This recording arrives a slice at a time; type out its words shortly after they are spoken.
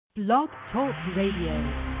Blog Talk Radio.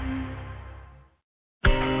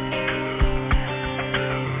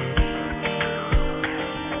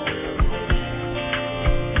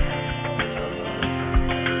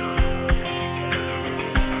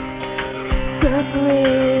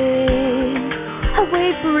 Suffering, I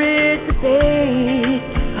wait for it to fade,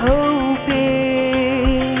 hoping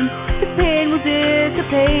the pain will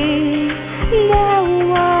dissipate. Now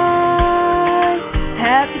I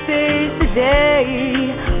have to face the day,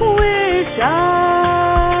 wish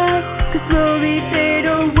I could slowly fade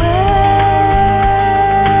away.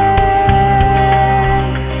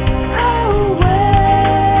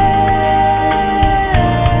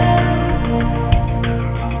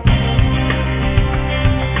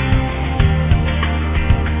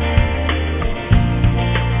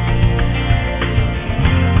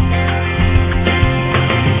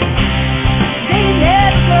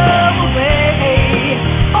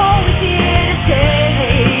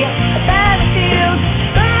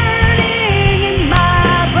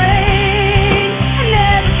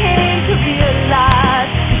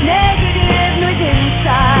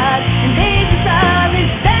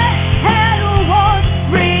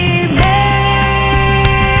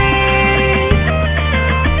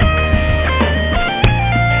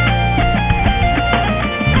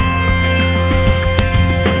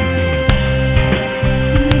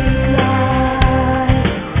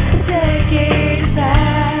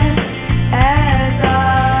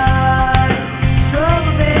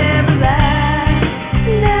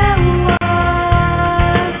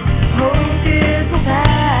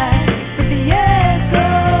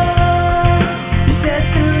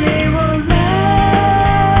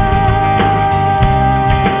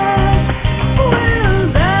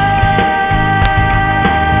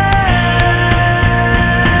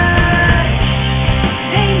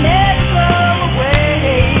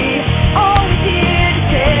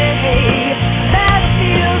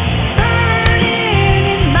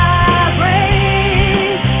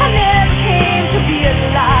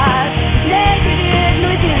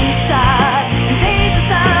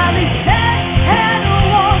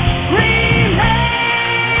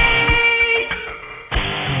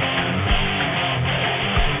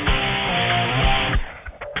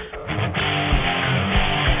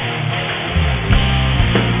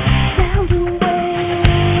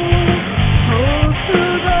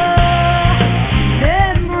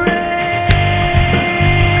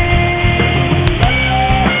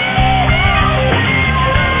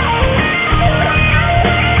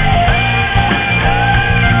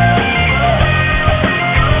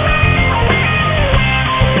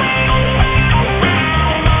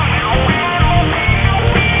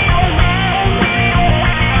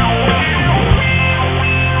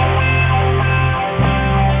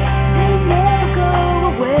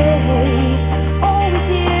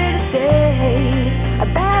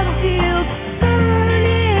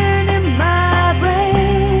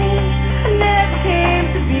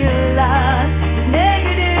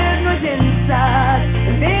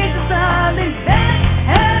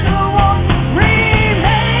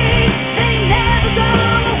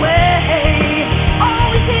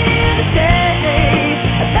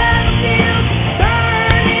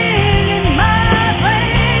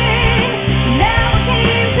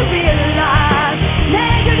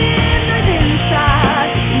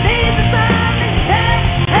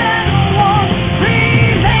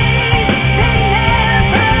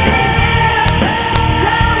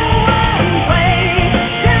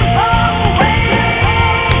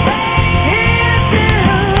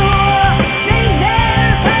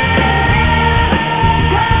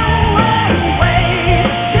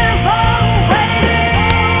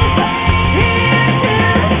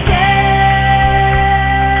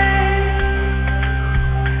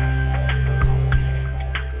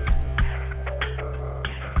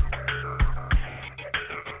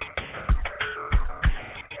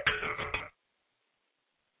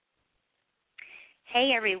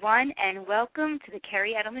 Hey everyone, and welcome to the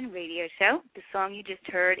Kerri Edelman Radio Show. The song you just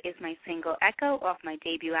heard is my single Echo off my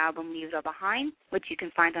debut album Leaves Are Behind, which you can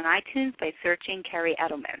find on iTunes by searching Kerri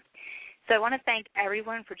Edelman. So I want to thank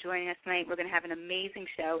everyone for joining us tonight. We're going to have an amazing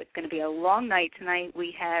show. It's going to be a long night tonight.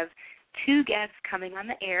 We have two guests coming on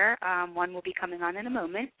the air. One will be coming on in a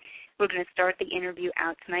moment. We're going to start the interview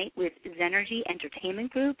out tonight with Zenergy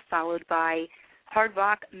Entertainment Group, followed by hard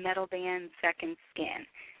rock metal band Sekond Skyn.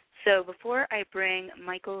 So before I bring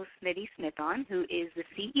Michael Smitty Smith on, who is the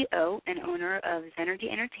CEO and owner of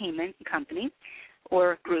Zenergy Entertainment Company,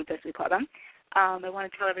 or group as we call them, I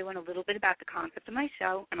want to tell everyone a little bit about the concept of my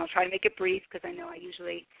show, and I'll try to make it brief because I know I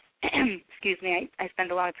usually excuse me, I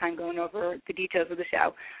spend a lot of time going over the details of the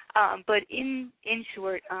show. But in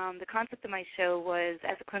short, the concept of my show was,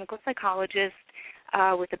 as a clinical psychologist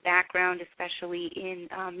with a background especially in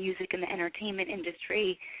music and the entertainment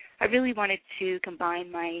industry, I really wanted to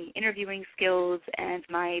combine my interviewing skills and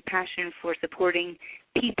my passion for supporting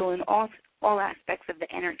people in all aspects of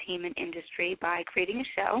the entertainment industry by creating a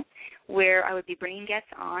show where I would be bringing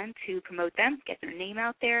guests on to promote them, get their name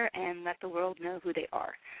out there, and let the world know who they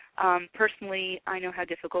are. Personally, I know how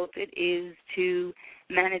difficult it is to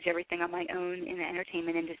manage everything on my own in the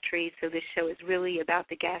entertainment industry, so this show is really about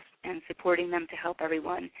the guests and supporting them to help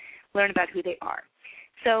everyone learn about who they are.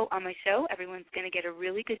 So on my show, everyone's going to get a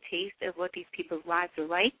really good taste of what these people's lives are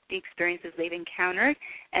like, the experiences they've encountered,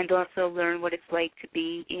 and also learn what it's like to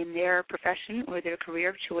be in their profession or their career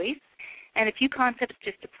of choice. And a few concepts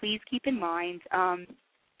just to please keep in mind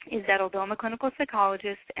is that although I'm a clinical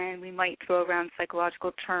psychologist and we might throw around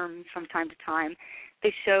psychological terms from time to time,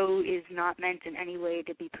 the show is not meant in any way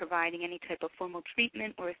to be providing any type of formal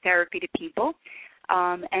treatment or therapy to people.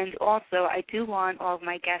 And also, I do want all of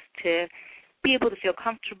my guests to be able to feel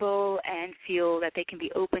comfortable and feel that they can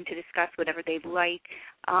be open to discuss whatever they'd like.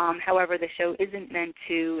 However, the show isn't meant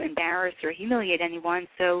to embarrass or humiliate anyone,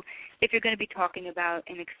 so if you're going to be talking about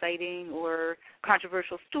an exciting or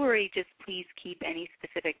controversial story, just please keep any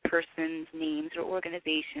specific person's names or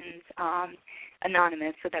organizations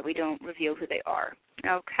anonymous so that we don't reveal who they are.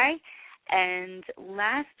 Okay? And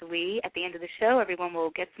lastly, at the end of the show, everyone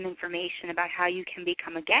will get some information about how you can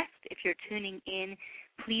become a guest. If you're tuning in,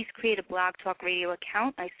 please create a Blog Talk Radio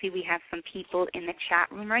account. I see we have some people in the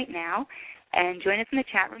chat room right now. And join us in the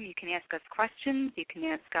chat room. You can ask us questions. You can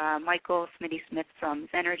ask Michael Smitty-Smith from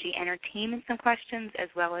Zenergy Entertainment some questions, as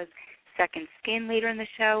well as Second Skyn later in the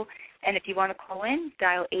show. And if you want to call in,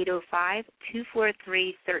 dial 805-243-1320.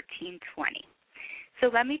 So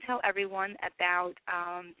let me tell everyone about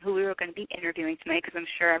who we were going to be interviewing tonight, because I'm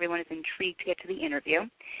sure everyone is intrigued to get to the interview.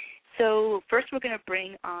 So first we're going to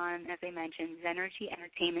bring on, as I mentioned, Zenergy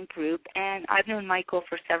Entertainment Group. And I've known Michael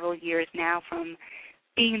for several years now from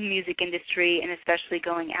being in the music industry and especially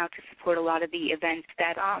going out to support a lot of the events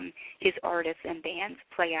that his artists and bands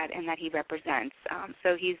play at and that he represents.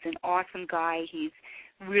 So he's an awesome guy. He's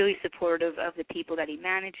really supportive of the people that he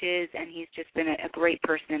manages, and he's just been a great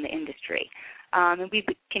person in the industry. And we've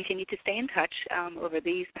continued to stay in touch over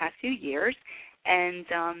these past few years. And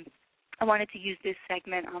I wanted to use this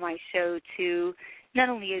segment on my show to not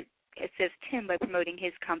only assist him by promoting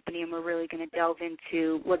his company, and we're really going to delve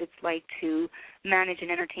into what it's like to manage an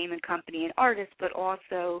entertainment company and artists, but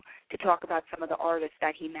also to talk about some of the artists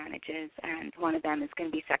that he manages. And one of them is going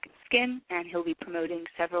to be Second Skyn, and he'll be promoting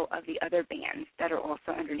several of the other bands that are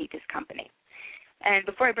also underneath his company. And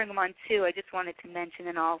before I bring them on, too, I just wanted to mention,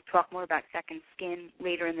 and I'll talk more about Second Skyn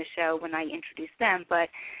later in the show when I introduce them, but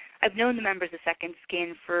I've known the members of Second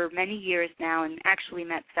Skyn for many years now and actually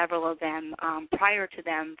met several of them prior to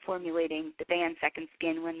them formulating the band Second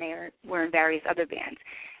Skyn when they were in various other bands.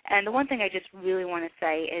 And the one thing I just really want to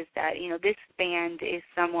say is that, you know, this band is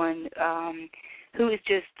someone who is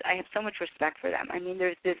just, I have so much respect for them. I mean,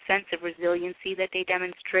 there's this sense of resiliency that they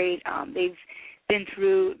demonstrate. They've been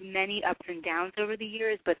through many ups and downs over the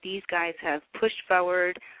years, but these guys have pushed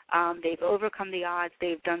forward. They've overcome the odds.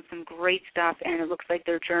 They've done some great stuff, and it looks like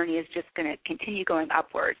their journey is just going to continue going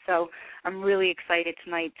upward. So I'm really excited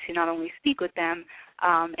tonight to not only speak with them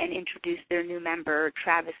and introduce their new member,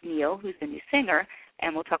 Travis Neal, who's the new singer,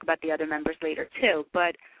 and we'll talk about the other members later too,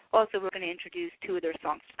 but also we're going to introduce two of their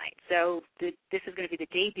songs tonight. So this is going to be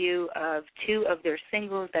the debut of two of their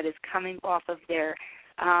singles that is coming off of their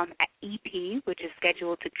EP, which is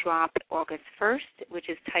scheduled to drop August 1st, which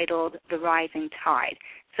is titled The Rising Tide.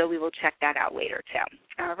 So we will check that out later,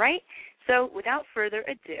 too. All right? So without further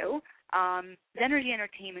ado, Zenergy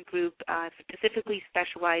Entertainment Group specifically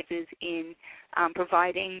specializes in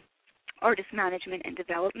providing artist management and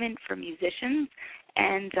development for musicians.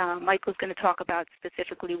 And Michael's going to talk about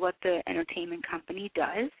specifically what the entertainment company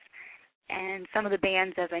does. And some of the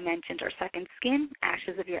bands, as I mentioned, are Second Skyn,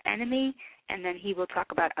 Ashes of Your Enemy, and then he will talk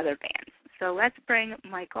about other bands. So let's bring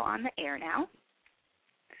Michael on the air now.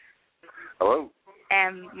 Hello.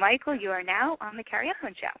 And Michael, you are now on the Kerri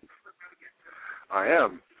Edelman Show. I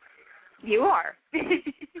am. You are. Okay.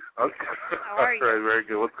 How are you? All right, very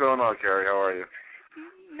good. What's going on, Kerri? How are you?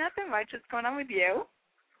 Nothing much. What's going on with you?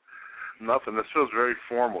 Nothing. This feels very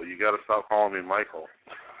formal. You got to stop calling me Michael.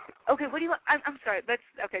 Okay, what do you? I'm sorry.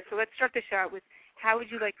 So let's start the show out with how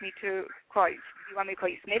would you like me to call you? Do you want me to call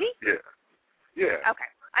you Smitty? Yeah. Okay.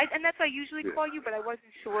 And that's what I usually call you, but I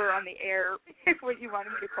wasn't sure on the air what you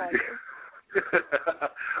wanted me to call you.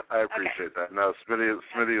 I appreciate that. No, Smitty is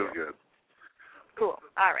good. Cool.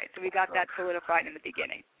 All right, so we got that solidified in the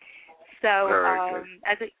beginning. So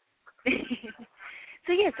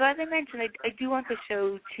So as I mentioned, I do want the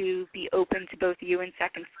show to be open to both you and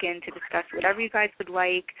Second Skyn to discuss whatever you guys would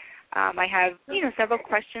like. I have, several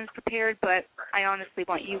questions prepared, but I honestly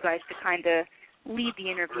want you guys to kind of lead the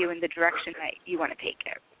interview in the direction that you want to take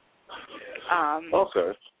it.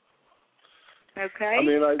 Okay. Okay. I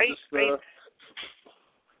mean,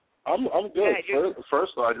 I'm good.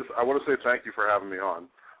 First of all, I want to say thank you for having me on.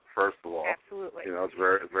 First of all, absolutely. It's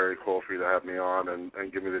very, very cool for you to have me on and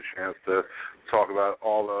give me the chance to talk about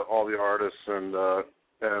all the artists and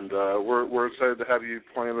we're excited to have you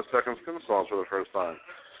playing the Second Skyn songs for the first time.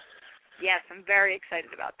 Yes, I'm very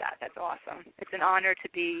excited about that. That's awesome. It's an honor to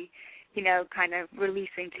be, kind of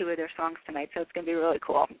releasing 2 of their songs tonight, so it's going to be really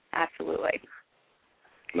cool. Absolutely.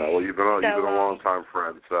 No, well, you've been a long time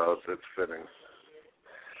friend, so it's fitting.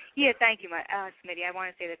 Yeah, thank you, Smitty. I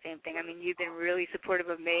want to say the same thing. I mean, you've been really supportive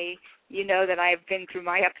of me. You know that I've been through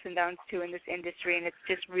my ups and downs, too, in this industry, and it's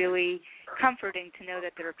just really comforting to know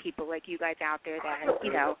that there are people like you guys out there that,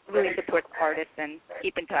 really support the artists and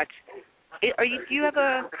keep in touch. Do you have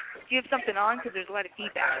something on? Because there's a lot of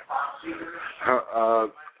feedback.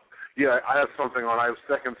 Yeah, I have something on. I have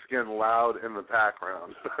Second Skyn loud in the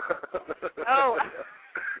background. Oh.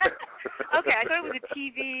 Okay, I thought it was a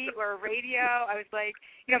TV or a radio. I was like,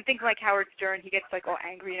 I'm thinking like Howard Stern. He gets like all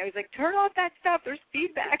angry. He's like, turn off that stuff. There's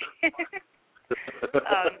feedback.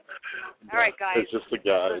 All right, guys. It's just a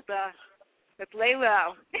guy. Let's lay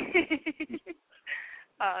low.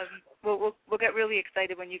 We'll get really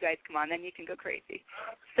excited when you guys come on. Then you can go crazy.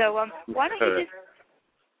 So why don't you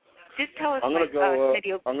just tell us? I'm gonna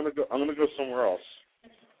go somewhere else.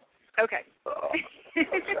 Okay.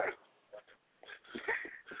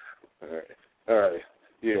 All right.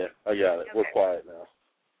 Yeah, I got it. Okay. We're quiet now.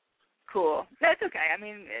 Cool. That's okay. I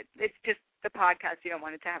mean, it's just the podcast. You don't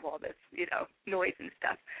want it to have all this, noise and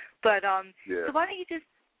stuff. But So why don't you just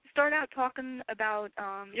start out talking about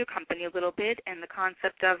your company a little bit and the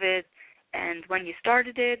concept of it and when you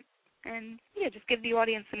started it, and just give the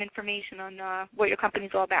audience some information on what your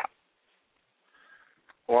company's all about.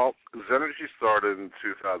 Well, Zenergy started in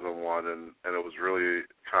 2001, and it was really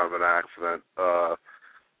kind of an accident.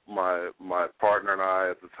 My partner and I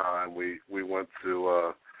at the time, we went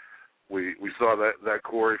to we saw that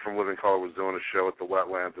Corey from Living Color was doing a show at the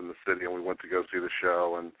Wetlands in the city, and we went to go see the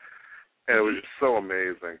show, and it was just so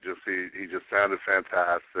amazing. Just he just sounded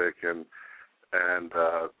fantastic, and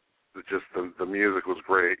just the music was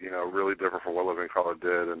great. Really different from what Living Color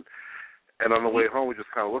did, and on the way home we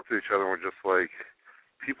just kind of looked at each other and we're just like,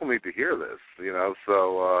 people need to hear this,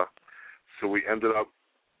 So we ended up.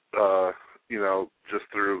 Just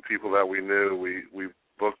through people that we knew, we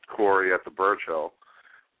booked Corey at the Birch Hill,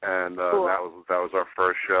 and cool. that was our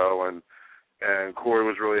first show, and Corey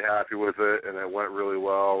was really happy with it, and it went really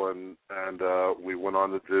well, and we went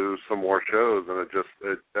on to do some more shows, and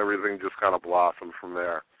everything just kind of blossomed from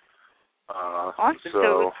there. Awesome. So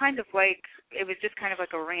it was kind of like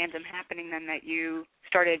a random happening then that you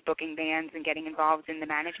started booking bands and getting involved in the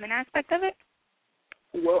management aspect of it.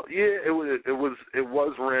 Well, yeah, it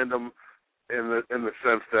was random. In the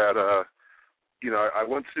sense that I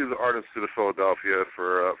went to the Art Institute of Philadelphia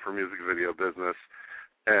for music video business,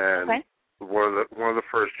 and one of the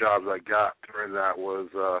first jobs I got during that was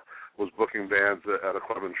booking bands at a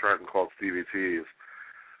club in Trenton called Stevie T's.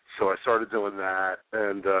 So I started doing that,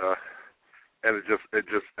 and it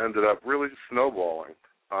just ended up really snowballing.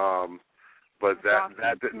 But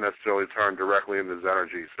that didn't necessarily turn directly into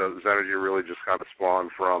Zenergy. So Zenergy really just kind of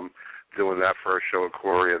spawned from doing that first show at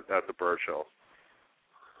Corey at the Birch Hill.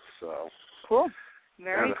 So cool,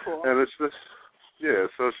 very cool. And it's just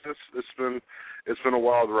so it's been a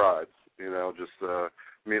wild ride. Just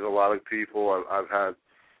meeting a lot of people. I've had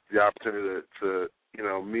the opportunity to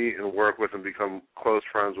meet and work with and become close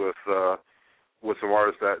friends with some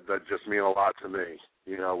artists that just mean a lot to me.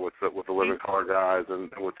 With the Living Color guys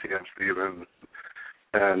and with TM Stevens,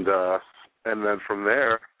 and then from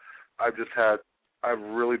there, I've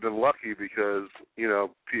really been lucky because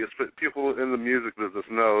people in the music business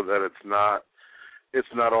know that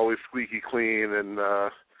it's not always squeaky clean, and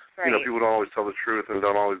people don't always tell the truth and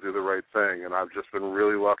don't always do the right thing. And I've just been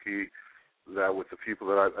really lucky that with the people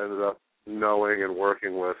that I've ended up knowing and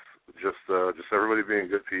working with, just everybody being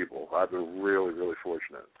good people. I've been really, really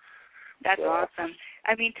fortunate. That's awesome.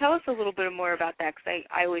 I mean, tell us a little bit more about that, because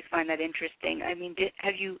I always find that interesting. I mean,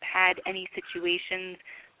 have you had any situations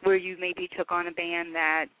where you maybe took on a band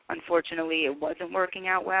that, unfortunately, it wasn't working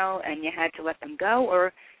out well and you had to let them go?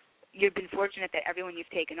 Or you've been fortunate that everyone you've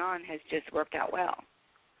taken on has just worked out well.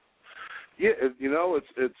 Yeah,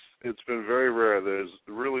 it's been very rare. There's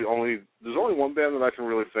only one band that I can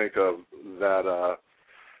really think of that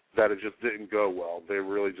it just didn't go well. They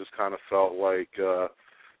really just kind of felt like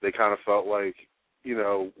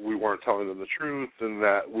we weren't telling them the truth and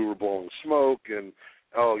that we were blowing smoke and,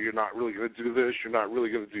 oh, you're not really going to do this, you're not really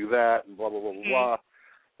going to do that, and blah, blah, blah, blah, blah.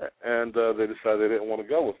 And they decided they didn't want to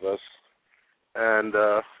go with us. And,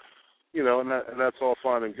 and that's all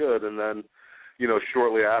fine and good. And then,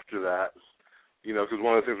 shortly after that, because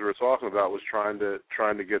one of the things we were talking about was trying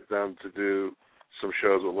to get them to do some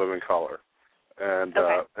shows with Living Color. And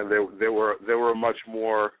and they were a much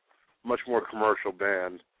more commercial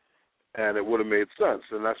band, and it would have made sense.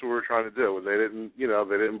 And that's what we were trying to do. And they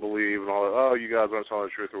didn't believe and all that. Oh, you guys aren't telling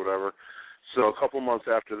the truth or whatever. So a couple months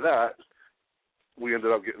after that, we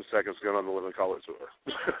ended up getting Skyn on the Living Color tour.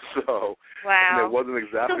 So wow, and it wasn't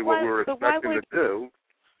exactly what we were expecting to do.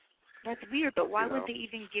 That's weird, but why would they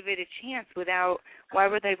even give it a chance why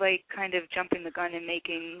were they kind of jumping the gun and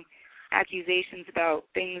making accusations about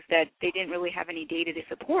things that they didn't really have any data to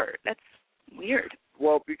support? That's weird.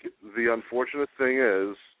 Well, the unfortunate thing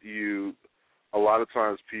is a lot of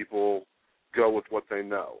times people go with what they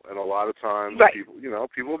know, and a lot of times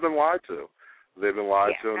people have been lied to. They've been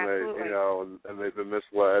lied to, and absolutely. and they've been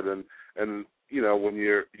misled, and when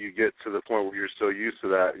you get to the point where you're so used to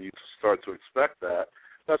that and you start to expect that,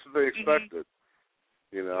 that's what they expected.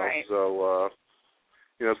 Right. So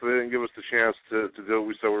so they didn't give us the chance to do what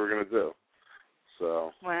we said we were going to do.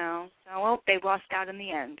 So. Wow. Well, they lost out in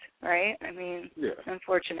the end, right? I mean,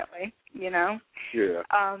 unfortunately, Yeah.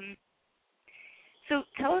 So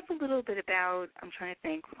tell us a little bit about, I'm trying to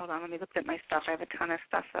think, hold on, let me look at my stuff. I have a ton of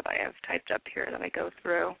stuff that I have typed up here that I go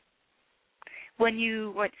through. When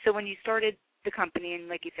you started the company, and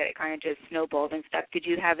like you said, it kind of just snowballed and stuff, did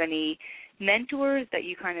you have any mentors that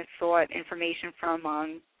you kind of sought information from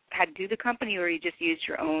on how to do the company, or you just used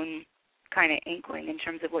your own kind of inkling in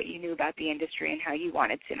terms of what you knew about the industry and how you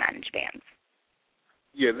wanted to manage bands?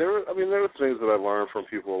 Yeah, there were things that I learned from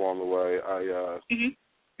people along the way.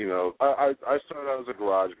 I started out as a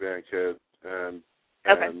garage band kid, and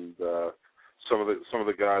some of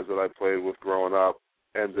the guys that I played with growing up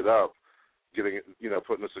ended up getting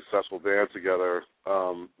putting a successful band together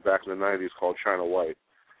back in the 90s called China White,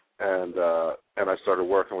 and I started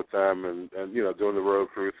working with them and doing the road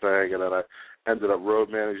crew thing, and then I ended up road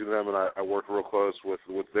managing them, and I worked real close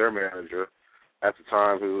with their manager at the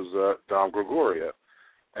time, who was Dom Gregoria.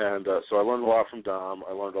 And so I learned a lot from Dom.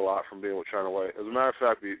 I learned a lot from being with China White. As a matter of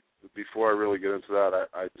fact, before I really get into that,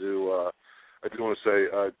 I do want to say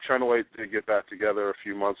China White did get back together a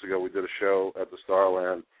few months ago. We did a show at the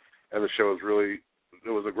Starland, and the show was it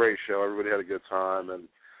was a great show. Everybody had a good time, and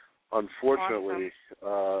unfortunately,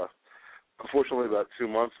 about 2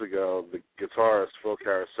 months ago, the guitarist Phil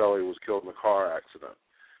Caroselli was killed in a car accident,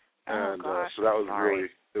 and so that was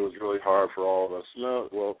really hard for all of us.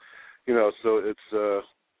 So it's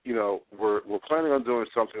we're planning on doing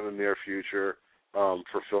something in the near future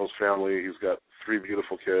for Phil's family. He's got 3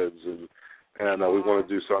 beautiful kids, and we want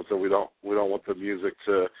to do something. We don't want the music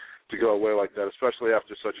to go away like that, especially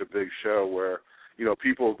after such a big show where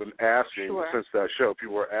people have been asking since that show.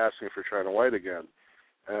 People were asking for China White again,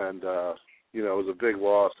 and it was a big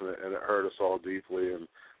loss, and it hurt us all deeply. And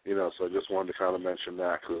so I just wanted to kind of mention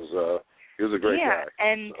that because he was a great guy.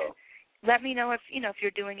 And let me know if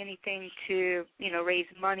you're doing anything to raise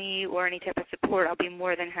money or any type of support. I'll be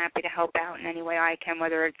more than happy to help out in any way I can,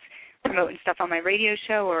 whether it's promoting stuff on my radio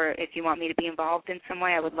show or if you want me to be involved in some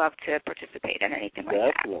way. I would love to participate in anything like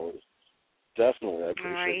that. Definitely, I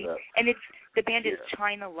appreciate that. And the band is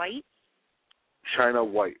China Light. China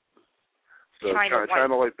White. So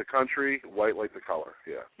China like the country, white like the color.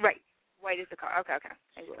 Yeah. Right. White is the color. Okay.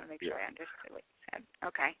 I just want to make sure I understood what you said.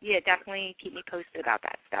 Okay. Yeah, definitely keep me posted about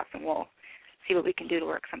that stuff, and we'll see what we can do to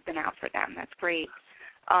work something out for them. That's great.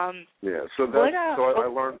 So I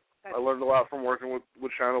learned a lot from working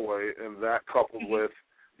with China White, and that coupled with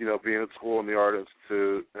being at school in the Art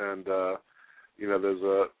Institute, and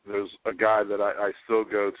there's a guy that I still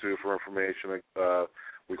go to for information.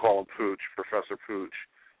 We call him Pooch, Professor Pooch,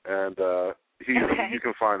 and you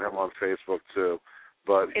can find him on Facebook too.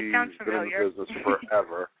 But he's been in the business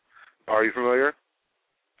forever. Are you familiar?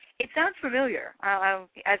 It sounds familiar.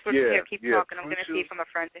 As we're here, keep talking. I'm going to see from a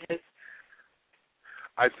friend of his.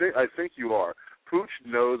 I think you are. Pooch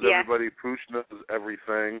knows everybody. Pooch knows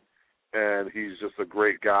everything, and he's just a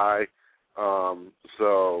great guy. And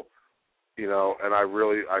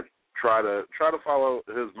I try to follow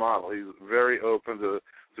his model. He's very open to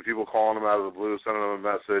people calling him out of the blue, sending him a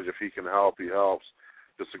message. If he can help, he helps.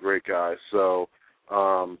 just a great guy. So,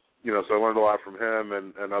 you know, so I learned a lot from him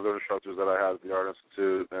and other instructors that I had at the Art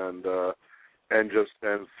Institute, and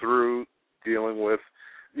through dealing with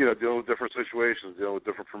different situations, dealing with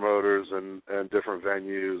different promoters and different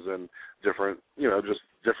venues and different, just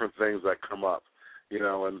different things that come up,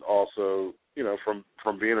 and also,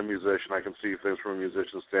 from being a musician, I can see things from a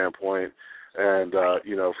musician's standpoint, and,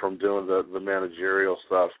 from doing the managerial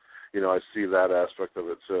stuff, I see that aspect of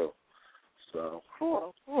it too. So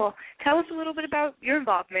Cool. Tell us a little bit about your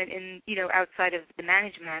involvement in, outside of the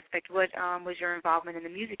management aspect. What was your involvement in the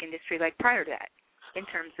music industry like prior to that, in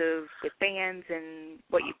terms of with bands and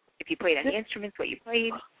if you played any instruments, what you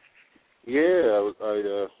played? Yeah,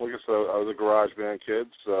 like I said, I was a garage band kid,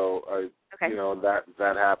 so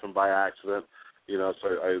that happened by accident.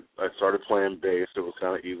 So I started playing bass. It was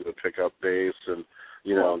kind of easy to pick up bass and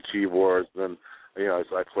and keyboards, and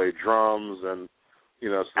I played drums, and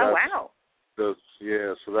so wow. So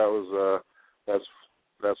that was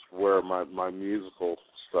that's where my musical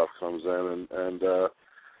stuff comes in, and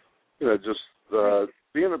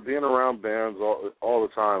being around bands all the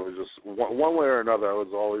time was just one way or another. I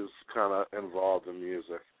was always kind of involved in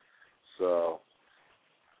music. So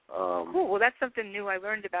cool. Well, that's something new I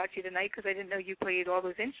learned about you tonight, because I didn't know you played all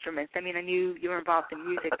those instruments. I mean, I knew you were involved in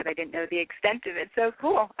music, but I didn't know the extent of it. So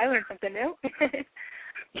cool. I learned something new.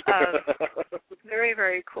 Very,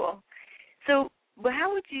 very cool. So,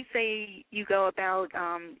 how would you say you go about,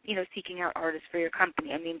 seeking out artists for your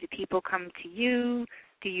company? I mean, do people come to you?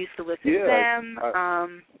 Do you solicit them? I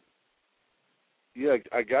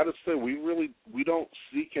got to say, we don't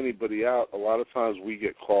seek anybody out. A lot of times we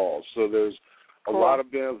get calls. So there's a lot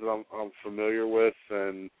of bands that I'm familiar with,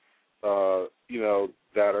 and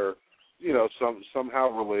that are somehow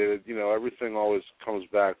related. Everything always comes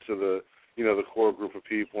back to the the core group of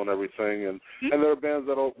people and everything, and there are bands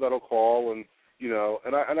that'll call, and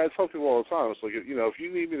and I tell people all the time, it's like, if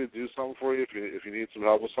you need me to do something for you, if you need some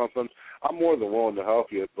help with something, I'm more than willing to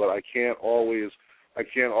help you, but I can't always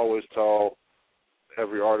tell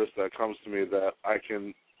every artist that comes to me that I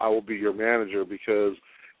will be your manager, because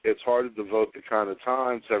it's hard to devote the kind of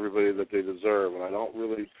time to everybody that they deserve, and I don't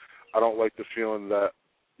like the feeling that,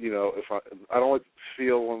 I don't like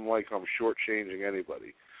feeling like I'm shortchanging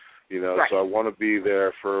anybody. Right. So I want to be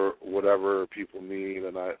there for whatever people need,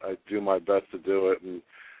 and I do my best to do it. And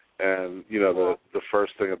the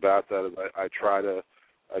first thing about that is I try to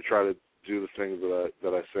do the things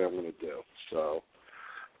that I say I'm going to do. So,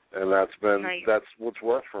 and that's what's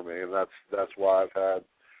worked for me, and that's why I've had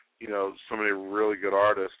so many really good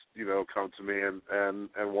artists come to me and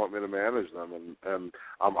want me to manage them, and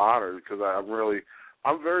I'm honored, because I'm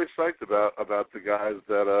very psyched about the guys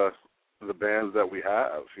that the bands that we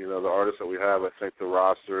have, the artists that we have. I think the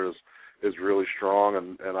roster is really strong,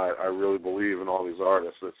 and I really believe in all these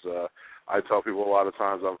artists. It's I tell people a lot of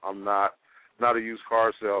times I'm not a used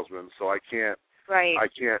car salesman, so I can't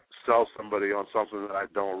sell somebody on something that I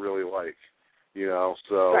don't really like,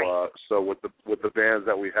 So so with the bands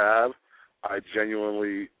that we have, I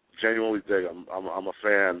genuinely dig them. I'm a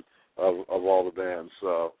fan of all the bands,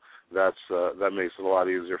 so that makes it a lot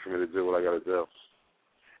easier for me to do what I got to do.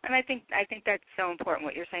 And I think that's so important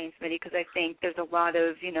what you're saying, Smitty, because I think there's a lot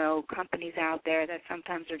of, companies out there that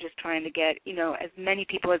sometimes are just trying to get, as many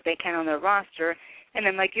people as they can on their roster. And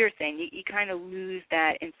then, like you're saying, you kind of lose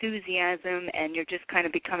that enthusiasm, and you're just kind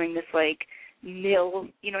of becoming this, mill,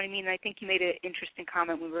 you know what I mean? And I think you made an interesting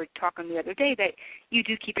comment when we were talking the other day, that you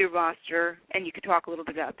do keep your roster, and you could talk a little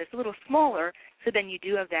bit about this, a little smaller, so then you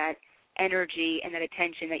do have that energy and that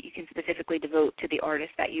attention that you can specifically devote to the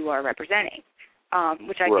artist that you are representing.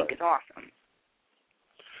 Which I think is awesome.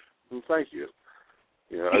 Well, thank you.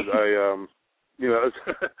 It's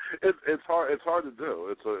hard to do.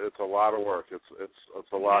 It's a lot of work.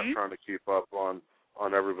 It's a lot trying to keep up on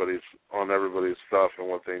everybody's stuff and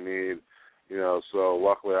what they need. So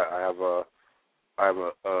luckily I have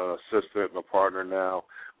an assistant and a partner now.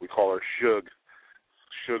 We call her Shug.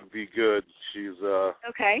 Shug Be Good. She's cool.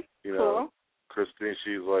 Christine.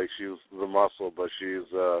 She's the muscle, but she's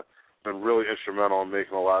been really instrumental in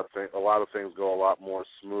making a lot of things go a lot more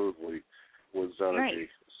smoothly with Zenergy. Right.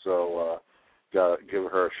 So gotta give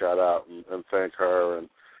her a shout out and thank her. And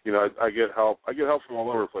I get help. I get help from all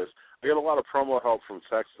over the place. I get a lot of promo help from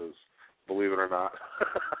Texas, believe it or not.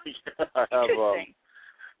 I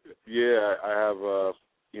have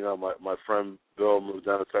my friend Bill moved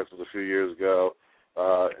down to Texas a few years ago.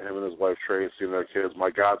 Him and his wife Tracy and their kids. My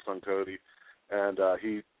godson Cody, and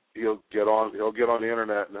he'll get on the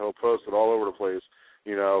internet and he'll post it all over the place.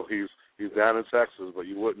 He's he's down in Texas, but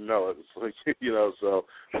you wouldn't know it. It's like, so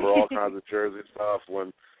for all kinds of Jersey stuff,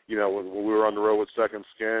 when we were on the road with Second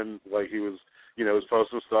Skyn, like he was, he was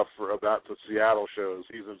posting stuff about the Seattle shows.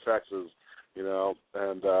 He's in Texas,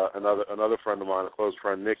 and another friend of mine, a close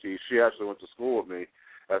friend, Nikki, she actually went to school with me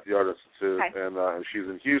at the Art Institute, and she's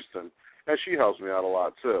in Houston, and she helps me out a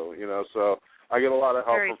lot too, so I get a lot of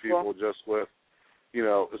help from people just with,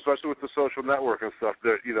 especially with the social network and stuff.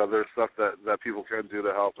 That there's stuff that people can do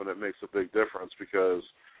to help, and it makes a big difference because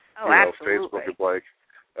Facebook is like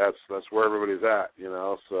that's where everybody's at,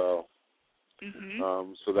 so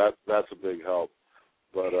so that's a big help.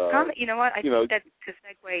 But you know what? I think that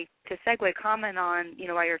to segue, comment on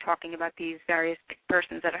while you're talking about these various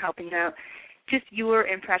persons that are helping you out, just your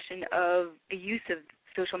impression of the use of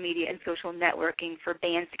social media and social networking for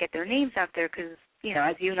bands to get their names out there, because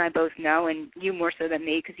as you and I both know, and you more so than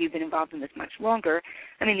me because you've been involved in this much longer,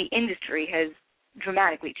 I mean, the industry has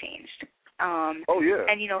dramatically changed. And,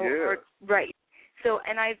 right. So,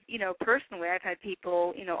 and I've, personally, I've had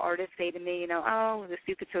people, artists say to me, oh, the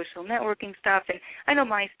stupid social networking stuff. And I know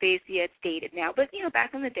MySpace, it's dated now. But,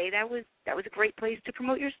 back in the day, that was a great place to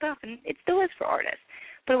promote your stuff, and it still is for artists.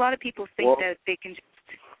 But a lot of people think that they can just,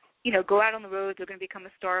 go out on the road, they're going to become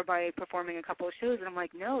a star by performing a couple of shows. And I'm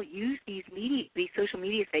like, no, use these social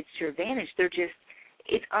media sites to your advantage.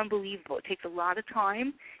 It's unbelievable. It takes a lot of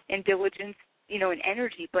time and diligence, and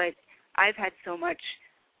energy. But I've had so much,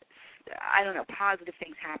 positive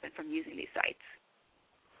things happen from using these sites.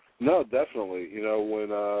 No, definitely.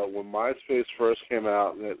 When MySpace first came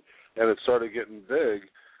out and it started getting big,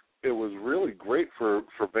 it was really great for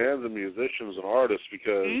bands and musicians and artists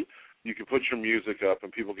because you could put your music up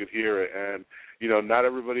and people could hear it. And, not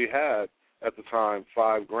everybody had, at the time,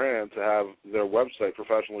 $5,000 to have their website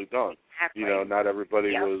professionally done. Exactly. Not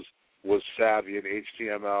everybody was savvy in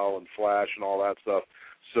HTML and Flash and all that stuff.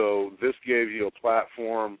 So this gave you a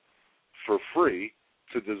platform for free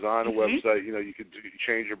to design a website. You could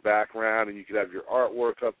change your background and you could have your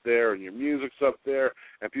artwork up there and your music's up there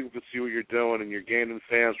and people could see what you're doing and you're gaining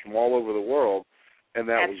fans from all over the world, and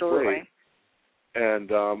that was great.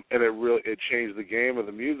 And it changed the game of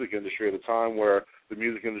the music industry at a time where the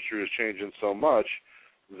music industry was changing so much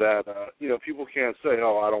that people can't say,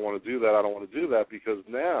 oh, I don't want to do that, because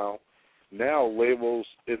now labels,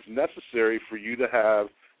 it's necessary for you to have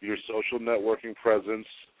your social networking presence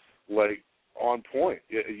like on point.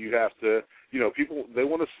 You have to, people, they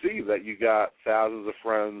want to see that you got thousands of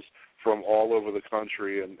friends from all over the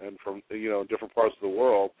country and from different parts of the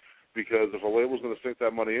world. Because if a label's going to sink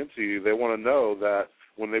that money into you, they want to know that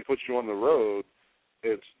when they put you on the road,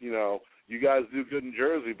 it's, you guys do good in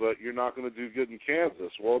Jersey, but you're not going to do good in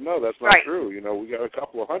Kansas. Well, no, that's not true. We got a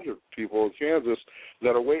couple of hundred people in Kansas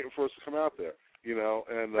that are waiting for us to come out there,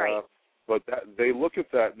 but they look at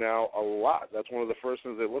that now a lot. That's one of the first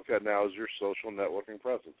things they look at now is your social networking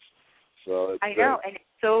presence. So I know, and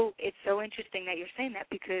it's so interesting that you're saying that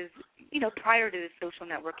because, prior to the social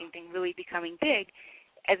networking thing really becoming big,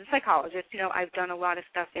 as a psychologist, I've done a lot of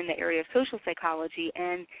stuff in the area of social psychology,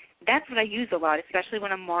 and that's what I use a lot, especially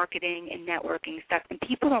when I'm marketing and networking stuff. And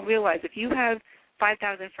people don't realize if you have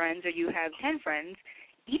 5,000 friends or you have 10 friends,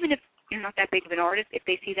 even if you're not that big of an artist, if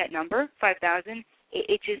they see that number, 5,000,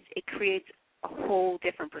 it creates a whole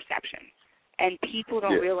different perception. And people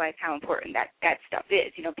don't realize how important that stuff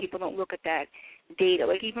is. People don't look at that data,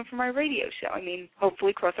 like even for my radio show. I mean,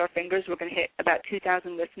 hopefully, cross our fingers, we're going to hit about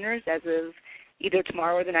 2,000 listeners as of either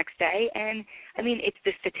tomorrow or the next day. And, I mean, it's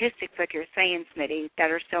the statistics, like you're saying, Smitty, that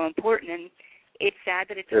are so important. And it's sad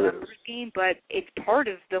that it's a numbers game, but it's part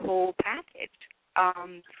of the whole package. I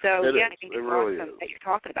think it's really awesome that you're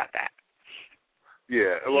talking about that.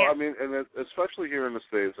 Yeah, well, I mean, and especially here in the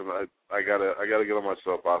States, and I gotta get on my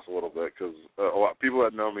soapbox a little bit because a lot of people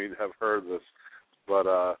that know me have heard this, but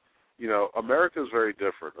America is very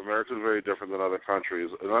different. America is very different than other countries.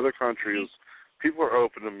 In other countries, people are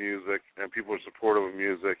open to music and people are supportive of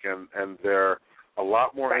music, and they're a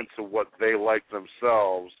lot more into what they like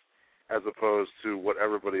themselves as opposed to what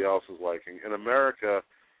everybody else is liking. In America,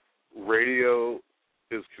 radio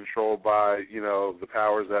is controlled by the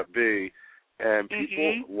powers that be. And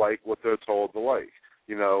people like what they're told to like.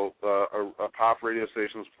 A pop radio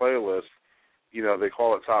station's playlist, they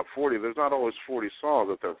call it top 40. There's not always 40 songs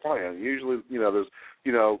that they're playing. Usually, there's,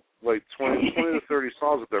 like 20 to 30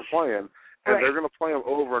 songs that they're playing, and they're going to play them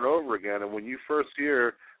over and over again. And when you first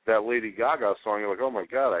hear that Lady Gaga song, you're like, oh, my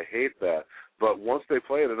God, I hate that. But once they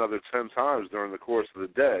play it another 10 times during the course of the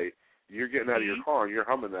day, you're getting out of your car and you're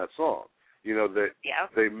humming that song.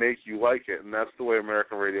 They make you like it, and that's the way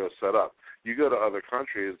American radio is set up. You go to other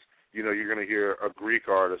countries, you're going to hear a Greek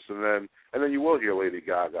artist, and then you will hear Lady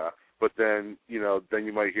Gaga. but then then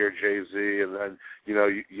you might hear Jay-Z, and then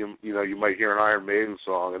you might hear an Iron Maiden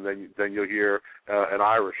song, and then you'll hear an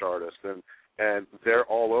Irish artist, and they're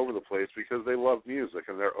all over the place because they love music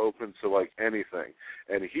and they're open to like anything.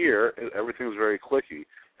 And here everything's very cliquey,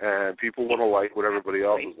 and people want to like what everybody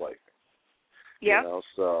else is like. Yeah.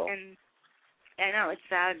 So. And I know it's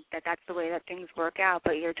sad that that's the way that things work out,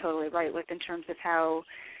 but you're totally right in terms of how,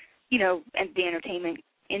 and the entertainment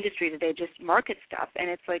industry that they just market stuff, and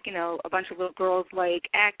it's like, a bunch of little girls like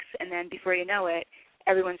X, and then before you know it,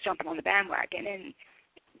 everyone's jumping on the bandwagon. And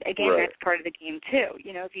again, right. That's part of the game too.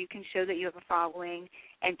 If you can show that you have a following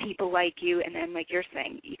and people like you, and then like you're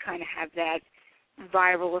saying, you kind of have that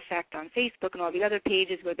viral effect on Facebook and all the other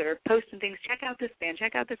pages where they're posting things, check out this band,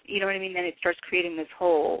 check out this, you know what I mean? Then it starts creating this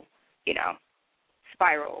whole,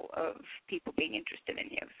 spiral of people being interested in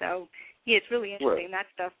you. So, yeah, it's really interesting. Right. That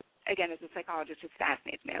stuff, again, as a psychologist, just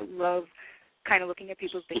fascinates me. I love kind of looking at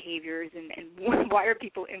people's behaviors and why are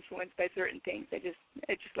people influenced by certain things. I just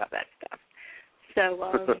love that stuff. So,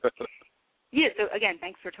 so again,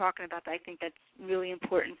 thanks for talking about that. I think that's really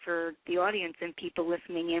important for the audience and people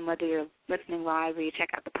listening in, whether you're listening live or you check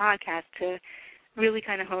out the podcast, to really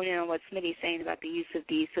kind of hone in on what Smitty's saying about the use of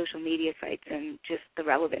these social media sites and just the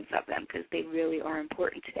relevance of them, because they really are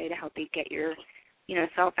important today to help you get your,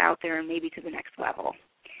 self out there and maybe to the next level.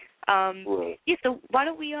 Right. Yeah, so why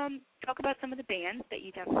don't we talk about some of the bands that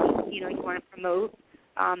you definitely, you want to promote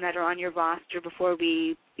that are on your roster before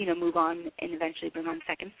we, move on and eventually bring on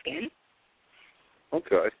Second Skyn.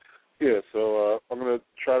 Okay. Yeah, so I'm going to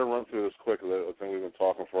try to run through this quickly. I think we've been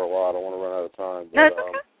talking for a while. I don't want to run out of time. But, no, it's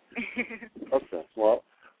okay. Okay. Well,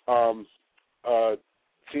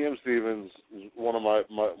 T.M. Stevens is one of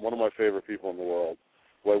my favorite people in the world.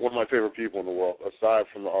 Like, one of my favorite people in the world, aside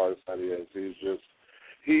from the artist that he is.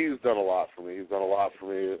 He's done a lot for me. He's done a lot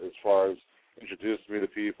for me as far as introducing me to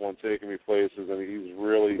people and taking me places, and he's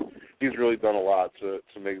really done a lot to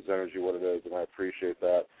make Zenergy what it is, and I appreciate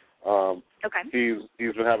that. Okay.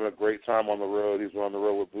 He's been having a great time on the road. He's been on the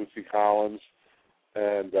road with Bootsy Collins,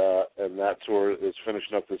 and that tour is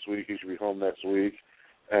finishing up this week. He should be home next week,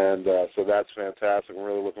 and so that's fantastic. I'm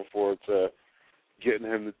really looking forward to getting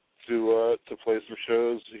him to play some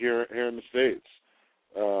shows here in the States,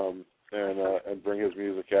 and bring his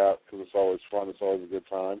music out, because it's always fun. It's always a good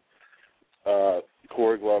time.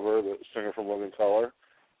 Corey Glover, the singer from Living Color,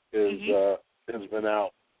 has been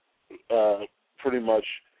out pretty much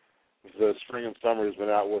the spring and summer. He's been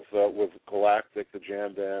out with Galactic, the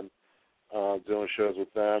jam band, doing shows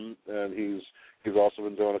with them, and he's also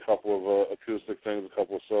been doing a couple of acoustic things, a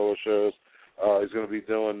couple of solo shows. He's going to be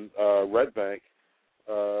doing Red Bank.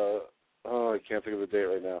 I can't think of the date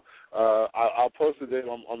right now. I'll post the date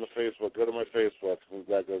on the Facebook. Go to my Facebook.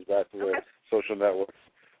 That goes back to the social networks.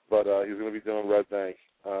 But he's going to be doing Red Bank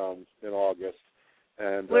in August.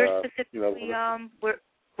 And where specifically?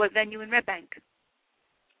 What venue in Red Bank?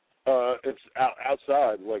 It's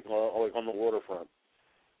outside, like on the waterfront.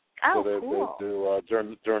 Oh, so cool. They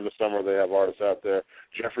do during the summer. They have artists out there.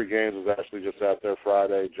 Jeffrey Gaines was actually just out there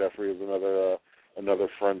Friday. Jeffrey is another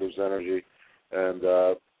friend of Zenergy, and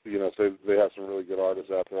so they have some really good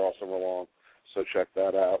artists out there all summer long. So check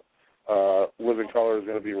that out. Living Color is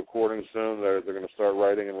going to be recording soon. They're going to start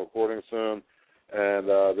writing and recording soon, and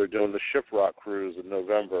they're doing the Shiprock cruise in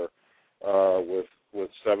November with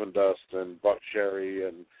Seven Dust and Buck Cherry,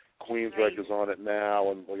 and Queensryche is on it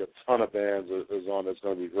now, and like a ton of bands is on it. It's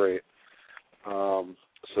going to be great.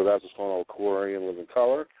 So that's what's going on with Corey and Living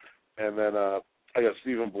Color. And then I got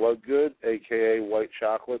Stephen Bloodgood, a.k.a. White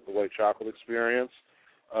Chocolate, the White Chocolate Experience.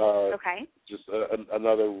 Just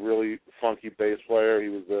another really funky bass player. He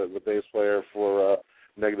was the bass player for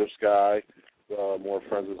Negative Sky, more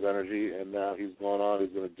Friends of Zenergy, and now he's going on.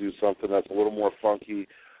 He's going to do something that's a little more funky,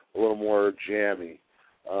 a little more jammy.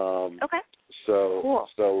 So cool.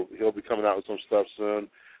 So he'll be coming out with some stuff soon.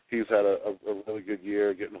 He's had a really good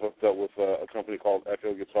year, getting hooked up with a company called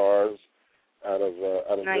Echo Guitars out of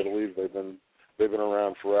Italy. They've been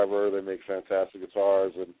around forever. They make fantastic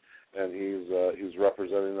guitars, and he's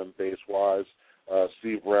representing them bass wise.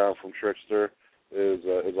 Steve Brown from Trickster is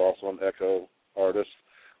also an Echo artist.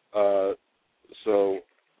 So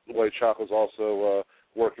White Chocolate's also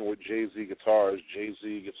working with Jay-Z Guitars.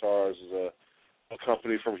 Jay-Z Guitars is a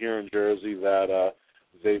company from here in Jersey that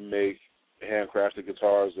they make handcrafted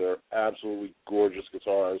guitars. They're absolutely gorgeous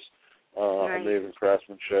guitars, amazing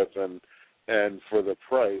craftsmanship, and for the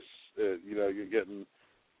price, you're getting,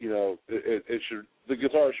 the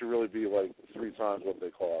guitars should really be like 3 times what they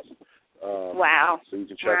cost. Wow. So you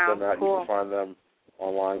can check them out. Cool. You can find them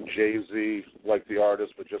online. Jay-Z, like the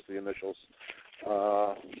artist, but just the initials.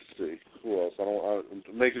 Let's see. Who else? I'm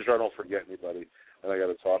making sure I don't forget anybody, and I got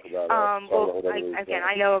to talk about it. Again,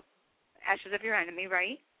 I know Ashes of Your Enemy,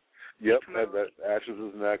 right? Yep, that Ashes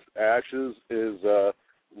is next. Ashes is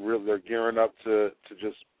really, they're gearing up to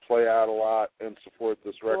just play out a lot and support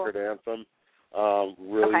this record Anthem.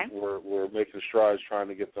 We're making strides trying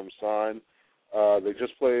to get them signed.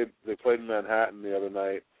 They played in Manhattan the other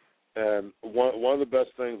night, and one of the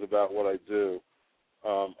best things about what I do,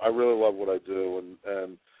 I really love what I do,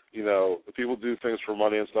 and you know, people do things for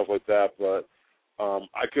money and stuff like that, but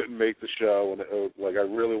I couldn't make the show, and I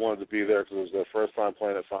really wanted to be there because it was their first time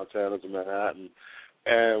playing at Fontana's in Manhattan.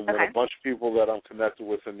 And when a bunch of people that I'm connected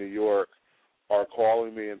with in New York are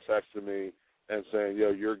calling me and texting me and saying, "Yo,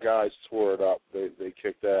 your guys tore it up. They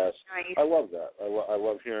kicked ass." Nice. I love that. I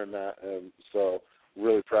love hearing that, and so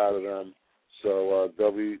really proud of them. So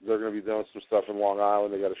they're going to be doing some stuff in Long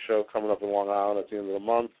Island. They got a show coming up in Long Island at the end of the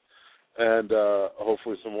month, and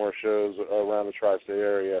hopefully some more shows around the tri-state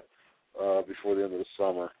area before the end of the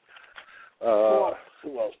summer.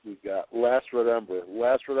 Who else we got? Last Red Ember.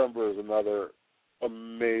 Last Red Ember is another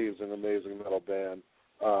amazing metal band.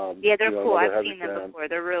 They're cool. I've seen them before.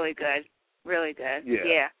 They're really good. Really good.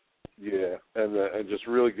 Yeah, and just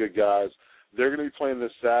really good guys. They're going to be playing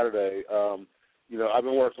this Saturday. I've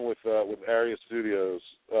been working with Area Studios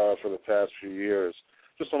for the past few years,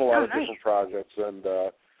 just on a lot of different projects, and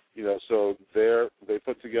so they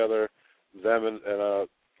put together them and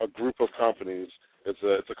a group of companies. It's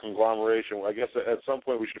a conglomeration. I guess at some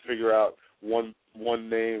point we should figure out one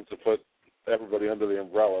name to put everybody under the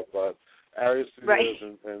umbrella. But Area Studios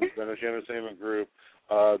and Zenergy Entertainment Group,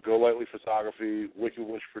 Go Lightly Photography, Wicked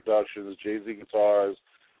Witch Productions, Jay-Z Guitars,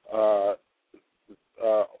 all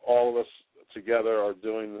of us together are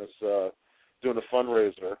doing a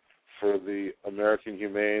fundraiser for the American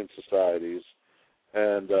Humane Societies,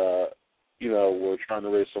 and we're trying to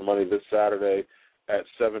raise some money this Saturday at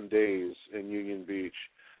 7 Days in Union Beach.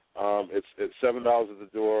 It's $7 at the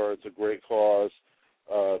door. It's a great cause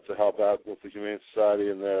to help out with the Humane Society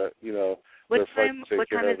and their fight to take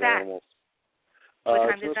care of animals. What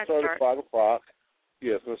time does that start? It's going to start at 5 o'clock.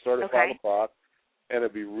 Yeah, it's going to start at 5 o'clock, and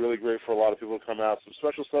it'd be really great for a lot of people to come out. Some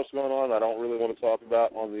special stuff's going on I don't really want to talk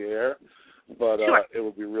about on the air, but it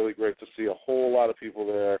would be really great to see a whole lot of people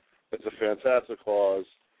there. It's a fantastic cause.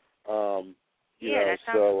 That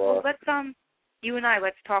sounds cool. Let's you and I,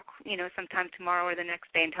 let's talk, sometime tomorrow or the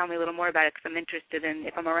next day and tell me a little more about it because I'm interested in,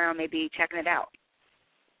 if I'm around, maybe checking it out.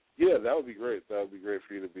 Yeah, that would be great. That would be great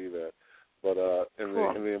for you to be there. But in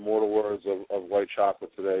the immortal words of White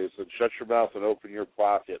Chocolate today, it said, "Shut your mouth and open your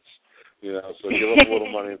pockets." So give us a little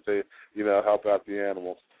money and say, help out the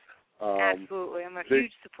animals. Absolutely. I'm a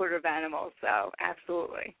huge supporter of animals, so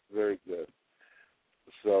absolutely. Very good.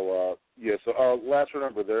 So last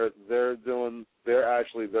remember, they're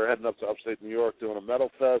heading up to upstate New York doing a metal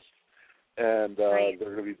fest, and they're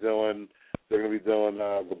going to be doing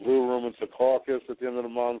the Blue Room in Secaucus at the end of the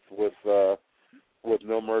month with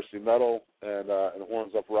No Mercy Metal and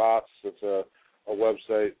Horns Up Rocks. It's a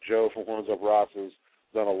website. Joe from Horns Up Rocks has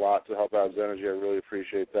done a lot to help out Zenergy. I really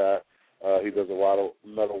appreciate that. He does a lot of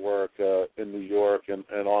metal work in New York and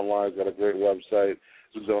online. He's got a great website.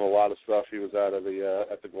 He's doing a lot of stuff. He was out at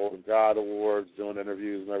the Golden God Awards doing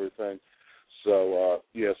interviews and everything. So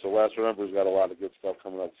Last Remember's got a lot of good stuff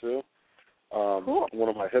coming up too. Cool. One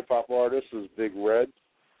of my hip hop artists is Big Red.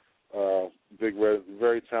 Big Red,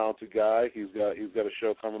 very talented guy. He's got a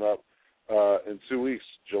show coming up in 2 weeks,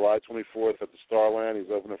 July 24th at the Starland.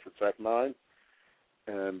 He's opening for Tech 9.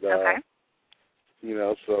 And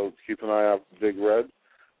so keep an eye out for Big Red.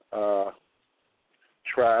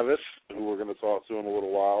 Travis, who we're going to talk to in a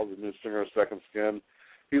little while, the new singer of Second Skyn.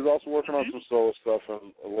 He's also working on some solo stuff,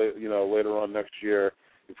 and later on next year,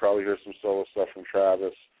 you'll probably hear some solo stuff from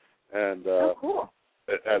Travis. And cool.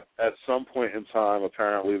 At some point in time,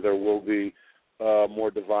 apparently there will be more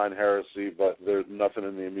Divine Heresy, but there's nothing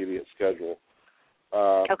in the immediate schedule.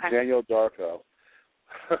 Danielle Darko.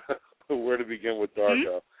 Where to begin with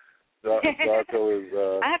Darko? Darko is.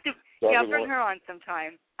 I have to. I'll bring her on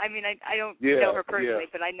sometime. I mean, I don't know her personally,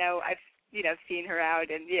 but I know I've seen her out,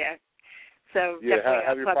 and So definitely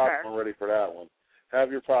have your popcorn ready for that one.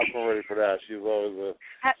 Have your popcorn ready for that. She's always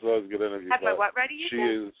a good interview. Have my what ready?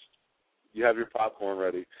 You have your popcorn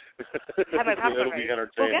ready. Have my popcorn It'll ready. be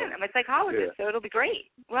entertaining. Well, again, I'm a psychologist, so it'll be great.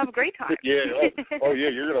 We'll have a great time. You're gonna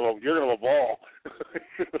have a ball.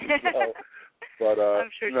 I'm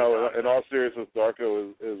sure in all seriousness,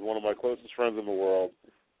 Darko is one of my closest friends in the world,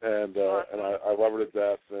 and I love her to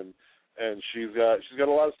death. And she's got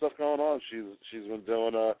a lot of stuff going on. She's been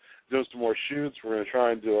doing some more shoots. We're gonna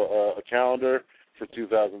try and do a calendar for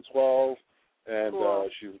 2012, and cool.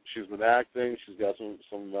 she's been acting. She's got some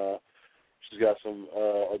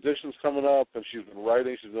auditions coming up, and she's been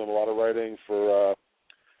writing. She's doing a lot of writing for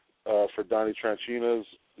Donnie Tranchina's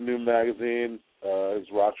new magazine, his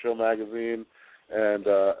rock show magazine, and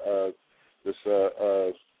this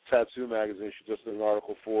tattoo magazine she just did an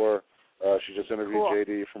article for. She just interviewed Cool.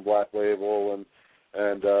 JD from Black Label, and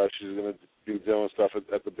she's going to be doing stuff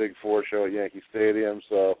at the Big Four show at Yankee Stadium.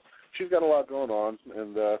 So she's got a lot going on,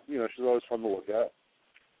 and she's always fun to look at.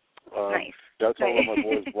 Nice. Got to talk about my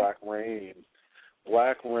boys, Black Rain.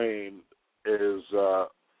 Black Rain is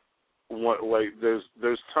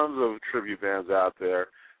there's tons of tribute bands out there,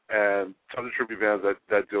 and tons of tribute bands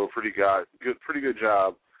that do a pretty good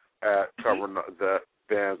job at covering the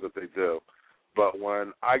bands that they do. But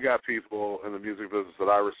when I got people in the music business that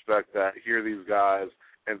I respect that hear these guys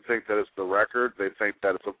and think that it's the record, they think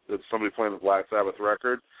that it's somebody playing the Black Sabbath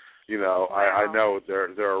record. Wow. I know they're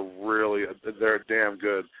a damn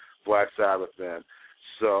good Black Sabbath band.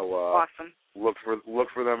 So awesome. Look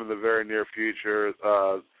for them in the very near future.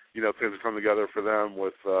 Things are coming together for them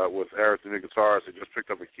with Eric, the new guitarist. They just picked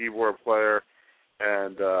up a keyboard player,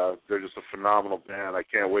 and they're just a phenomenal band. I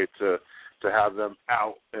can't wait to have them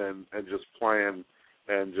out and just playing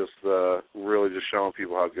and just really just showing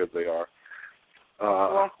people how good they are.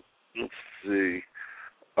 Let's see.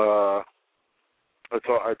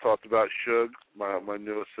 I talked about Shug, my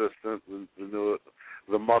new assistant,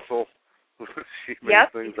 the muscle. She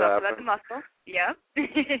makes things happen. Yep, you talked about the muscle. Yep.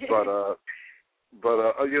 but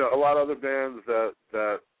a lot of other bands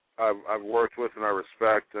that I've worked with and I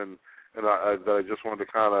respect and that I just wanted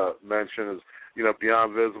to kind of mention is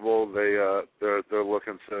Beyond Visible. They're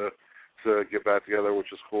looking to get back together,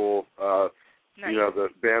 which is cool. Nice. The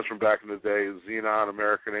bands from back in the day, Xenon,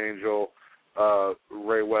 American Angel,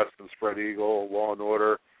 Ray West and Spread Eagle, Law and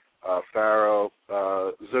Order, Pharaoh,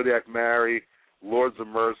 Zodiac Mary, Lords of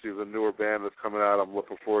Mercy is a newer band that's coming out. I'm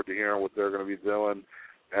looking forward to hearing what they're going to be doing.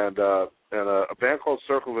 And a band called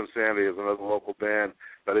Circle of Insanity is another local band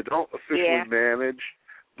that I don't officially manage,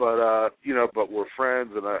 but we're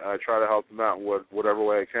friends, and I try to help them out in whatever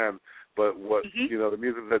way I can. But the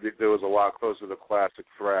music that they do is a lot closer to classic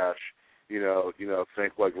thrash.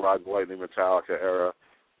 Think like Ride the Lightning, Metallica era,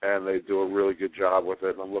 and they do a really good job with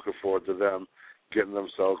it. And I'm looking forward to them getting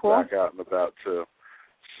themselves back out and about too.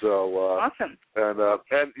 So awesome. And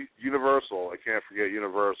Universal, I can't forget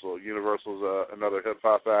Universal. Universal's another hip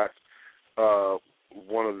hop act.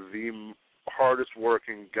 One of the hardest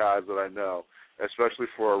working guys that I know, especially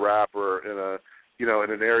for a rapper in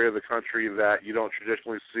an area of the country that you don't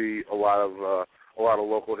traditionally see a lot of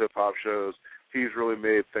local hip hop shows. He's really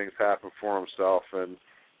made things happen for himself and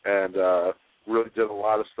really did a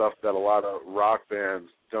lot of stuff that a lot of rock bands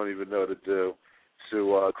don't even know to do.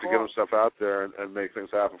 To get himself out there and make things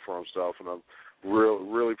happen for himself, and I'm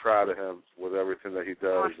really proud of him with everything that he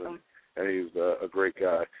does, awesome. and he's a great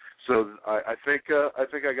guy. So I think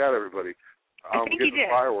I got everybody. I think you did.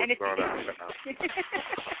 Fireworks thrown out.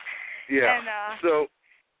 Yeah.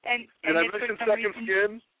 And did I mention Second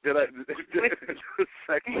Skyn? Did I?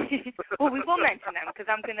 Well, we will mention them because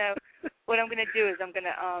what I'm gonna do is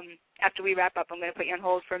after we wrap up, I'm gonna put you on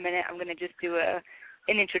hold for a minute. I'm gonna just do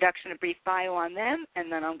an introduction, a brief bio on them,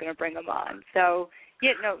 and then I'm going to bring them on. So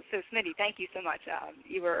Smitty, thank you so much.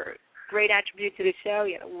 You were a great attribute to the show.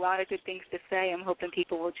 You had a lot of good things to say. I'm hoping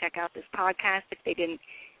people will check out this podcast if they didn't,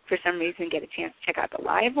 for some reason, get a chance to check out the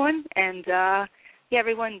live one. And,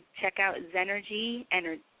 everyone check out Zenergy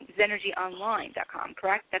and ZenergyOnline.com,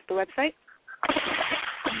 correct? That's the website?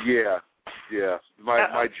 Yeah.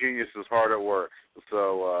 My genius is hard at work,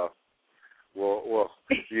 so... Well,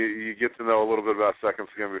 you get to know a little bit about Second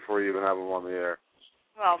Skyn before you even have them on the air.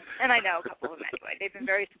 Well, and I know a couple of them anyway. They've been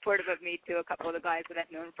very supportive of me, too, a couple of the guys that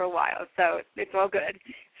I've known for a while, so it's all good.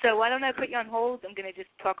 So why don't I put you on hold? I'm going to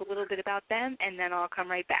just talk a little bit about them, and then I'll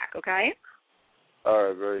come right back, okay? All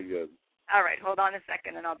right, very good. All right, hold on a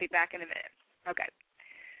second, and I'll be back in a minute. Okay.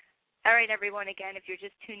 All right, everyone, again, if you're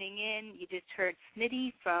just tuning in, you just heard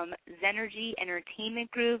Smitty from Zenergy Entertainment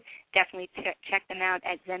Group. Definitely check them out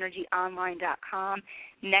at ZenergyOnline.com.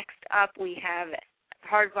 Next up, we have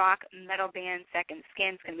hard rock metal band Sekond. It's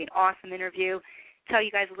going to be an awesome interview. Tell you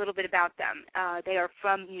guys a little bit about them. They are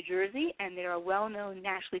from New Jersey, and they are a well-known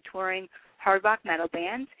nationally touring hard rock metal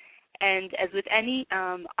band. And as with any,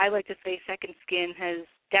 I like to say Sekond Skyn has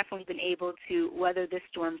definitely been able to weather this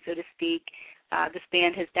storm, so to speak. This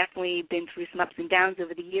band has definitely been through some ups and downs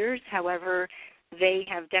over the years. However, they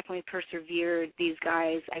have definitely persevered. These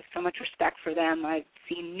guys, I have so much respect for them. I've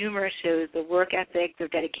seen numerous shows. Their work ethic, their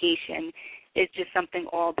dedication is just something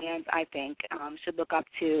all bands, I think, should look up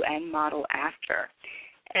to and model after.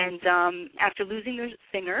 And after losing their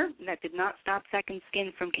singer, that did not stop Sekond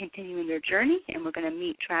Skyn from continuing their journey, and we're going to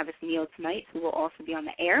meet Travis Neal tonight, who will also be on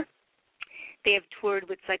the air. They have toured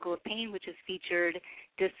with Cycle of Pain, which has featured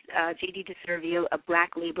J.D. DeServio of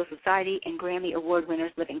Black Label Society and Grammy Award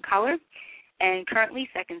winners Living Color. And currently,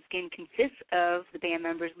 Sekond Skyn consists of the band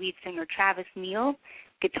members lead singer Travis Neal,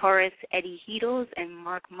 guitarist Eddie Heedles, and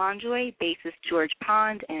Mark Monjoy, bassist George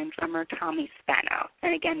Pond, and drummer Tommy Spano.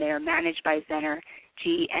 And again, they are managed by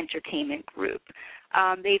Zenergy Entertainment Group.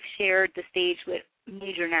 They've shared the stage with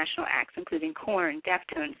major national acts, including Korn,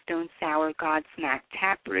 Deftones, Stone Sour, Godsmack,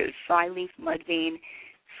 Taproot, Flyleaf, Mudvayne,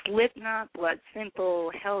 Slipknot, Blood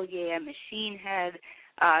Simple, Hell Yeah, Machine Head,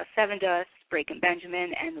 Seven Dust, Breaking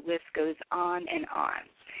Benjamin, and the list goes on and on.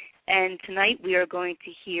 And tonight we are going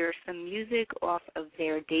to hear some music off of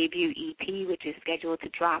their debut EP, which is scheduled to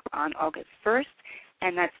drop on August 1st,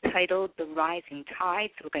 and that's titled The Rising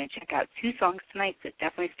Tide. So we're going to check out 2 songs tonight, so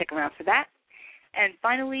definitely stick around for that. And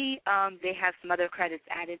finally, they have some other credits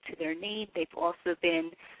added to their name. They've also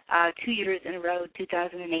been 2 years in a row,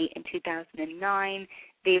 2008 and 2009.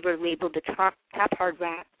 They were labeled the top hard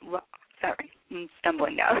rock. Sorry, I'm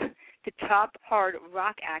stumbling now. The top hard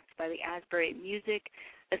rock act by the Asbury Music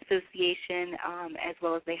Association, as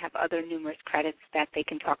well as they have other numerous credits that they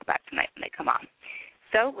can talk about tonight when they come on.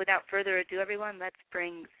 So, without further ado, everyone, let's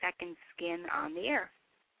bring Sekond Skyn on the air.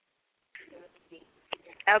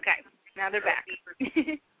 Okay. Now they're back.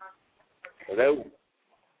 Hello.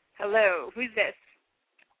 Hello. Who's this?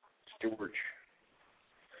 George.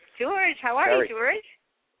 George, how are Kerri. you, George?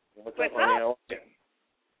 What's up, honey?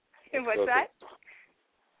 And what's that?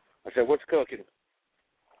 I said, what's cooking?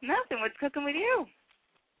 Nothing. What's cooking with you?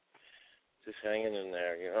 Just hanging in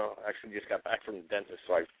there, you know. Actually, just got back from the dentist,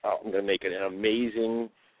 so I'm going to make it an amazing,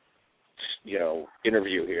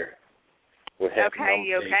 interview here. Okay,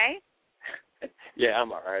 you okay? Yeah,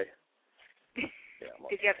 I'm all right. Yeah,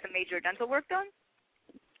 Did you have some major dental work done?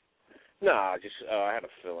 No, just I had a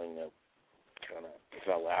filling that kind of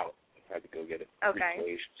fell out. I had to go get it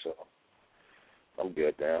replaced, so I'm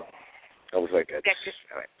good now. I was like at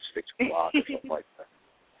 6 o'clock or something like that.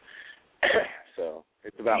 So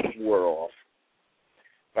it's about 4 off.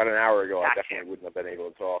 About an hour ago, I definitely wouldn't have been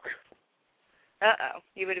able to talk. Uh-oh.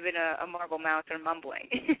 You would have been a marble mouth or mumbling,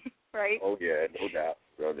 right? Oh, yeah,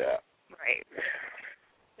 no doubt. Right.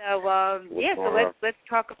 So, so let's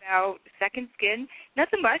talk about Sekond Skyn.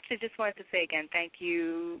 Nothing much. I just wanted to say again, thank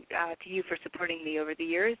you to you for supporting me over the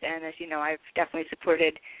years. And as you know, I've definitely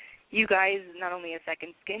supported you guys, not only as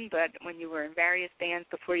Sekond Skyn, but when you were in various bands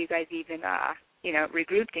before you guys even,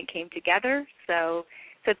 regrouped and came together. So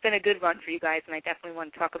it's been a good run for you guys, and I definitely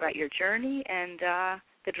want to talk about your journey and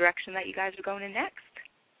the direction that you guys are going in next.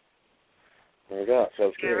 There you go.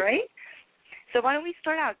 Sounds good. All right. So why don't we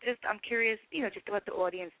start out? I'm curious, just to let the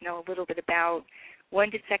audience know a little bit about when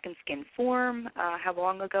did Sekond Skyn form, how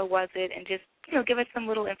long ago was it, and just, give us some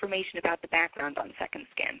little information about the background on Sekond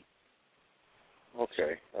Skyn.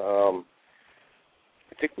 Okay. I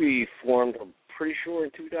think we formed, I'm pretty sure,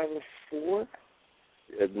 in 2004,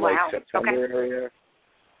 in September area.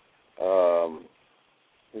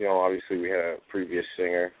 Obviously we had a previous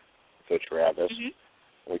singer, so Travis.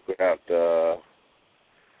 Mm-hmm. We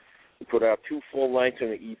put out 2 full lengths in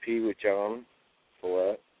the EP with John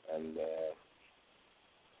Follett, and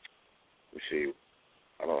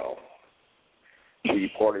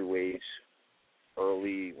we parted ways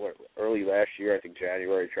early last year. I think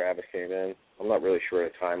January. Travis came in. I'm not really sure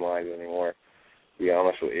of the timelines anymore, to be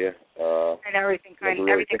honest with you. And everything kind of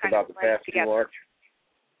past together. Too much.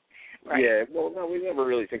 Right. Yeah, well, no, we never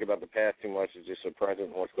really think about the past too much. It's just the present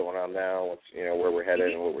and what's going on now, what's where we're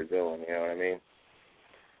headed and what we're doing. You know what I mean?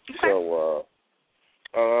 Okay. So,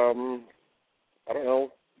 I don't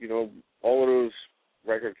know. All of those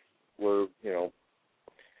records were,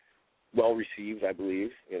 well received, I believe.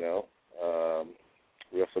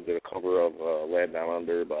 We also did a cover of "Land Down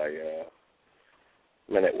Under" by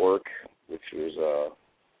Men at Work, which was,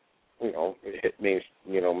 it hit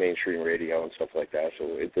mainstream radio and stuff like that. So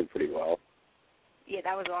it did pretty well. Yeah,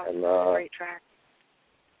 that was awesome. And, great track.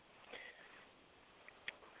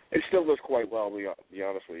 It still does quite well, to be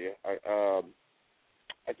honest with you.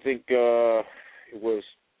 I think it was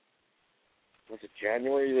it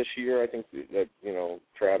January this year? I think that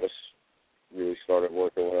Travis really started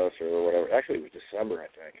working with us or whatever. Actually, it was December, I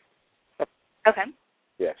think. Okay.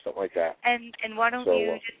 Yeah, something like that. And why don't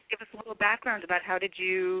you just give us a little background about how did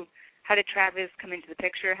Travis come into the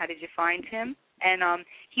picture? How did you find him? And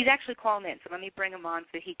he's actually calling in, so let me bring him on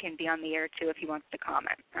so he can be on the air too if he wants to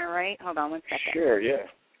comment. All right? Hold on one second. Sure. Yeah.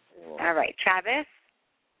 All right, Travis?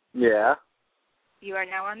 Yeah. you are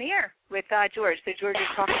now on the air with George. So George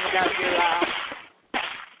is talking about your.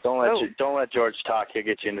 Don't let George talk. He'll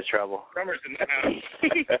get you into trouble. Drummers in the house.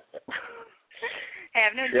 Hey,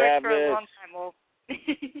 I've known George for a long time. Well,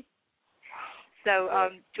 so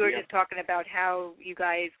George is talking about how you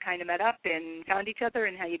guys kind of met up and found each other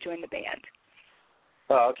and how you joined the band.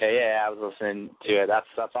 Oh, okay. Yeah, I was listening to it.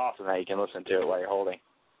 That's awesome that you can listen to it while you're holding.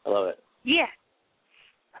 I love it. Yeah.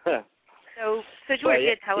 So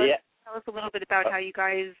George, tell us a little bit about how you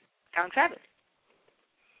guys found Travis.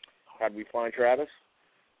 How did we find Travis?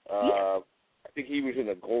 I think he was in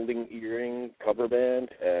a Golden Earring cover band,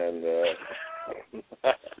 and it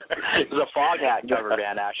was a Foghat cover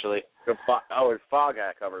band, actually. It's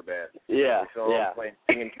Foghat cover band. Yeah, so playing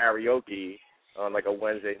singing karaoke on like a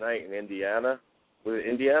Wednesday night in Indiana. Was it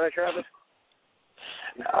Indiana, Travis?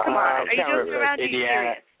 Come on, are you joking around?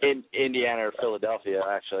 Indiana or Philadelphia,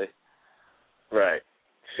 actually. Right.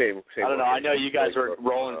 Same. I don't know. I know you guys were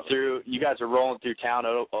rolling through. You guys were rolling through town,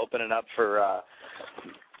 opening up for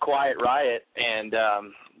Quiet Riot, and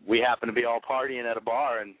we happened to be all partying at a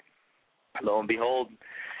bar, and lo and behold,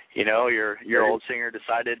 you know, your old singer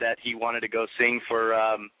decided that he wanted to go sing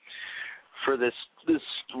for this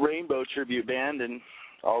Rainbow tribute band, and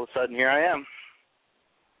all of a sudden here I am.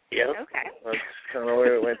 Yep. Okay. That's kind of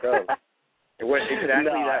where it went down. It went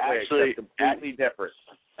exactly that way, except completely different.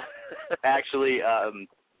 Actually,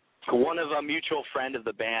 one of a mutual friend of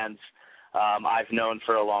the band's I've known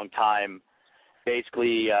for a long time,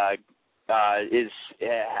 basically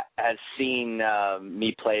has seen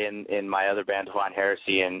me play in my other band, Divine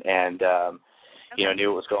Heresy, and you know, knew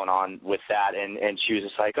what was going on with that, and she was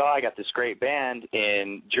just like, oh, I got this great band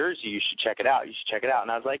in Jersey, you should check it out.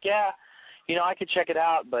 And I was like, yeah, you know, I could check it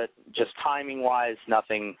out, but just timing-wise,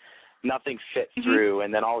 nothing fit through.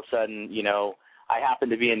 And then all of a sudden, you know, I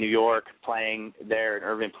happened to be in New York playing there in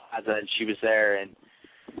Irving Plaza, and she was there, and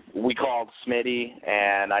we called Smitty,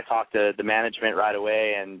 and I talked to the management right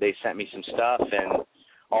away, and they sent me some stuff, and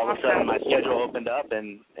all of a sudden my schedule opened up,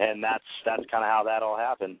 and that's kind of how that all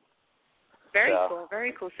happened. Very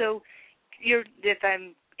cool. So you're, if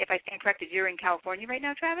I stand corrected, you're in California right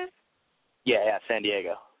now, Travis? Yeah, San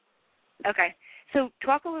Diego. Okay. So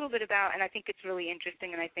talk a little bit about, and I think it's really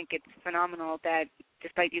interesting, and I think it's phenomenal that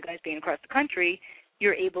despite you guys being across the country,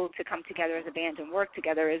 you're able to come together as a band and work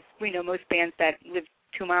together. As we know, most bands that live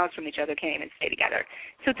 2 miles from each other can't even stay together.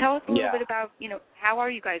 So tell us a little bit about, you know, how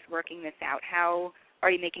are you guys working this out? How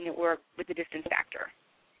are you making it work with the distance factor?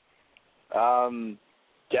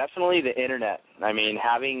 Definitely the internet. I mean,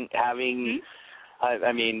 having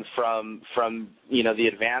I mean, from you know, the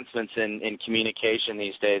advancements in communication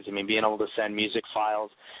these days, I mean, being able to send music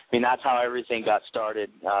files, I mean, that's how everything got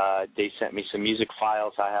started. They sent me some music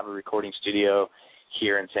files. I have a recording studio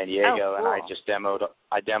here in San Diego, and I just demoed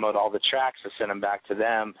all the tracks. I sent them back to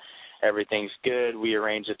them. Everything's good. We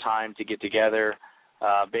arranged a time to get together,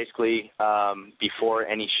 basically before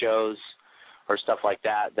any shows or stuff like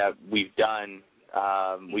that we've done.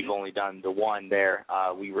 We've only done the one there.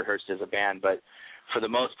 We rehearsed as a band, but for the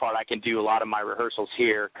most part, I can do a lot of my rehearsals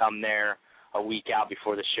here, come there a week out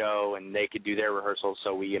before the show, and they could do their rehearsals,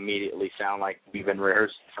 so we immediately sound like we've been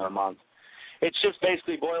rehearsing for a month. It just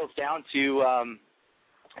basically boils down to,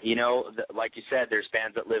 you know, like you said, there's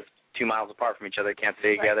bands that live 2 miles apart from each other, can't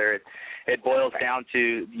stay together. It boils down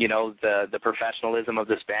to, you know, the professionalism of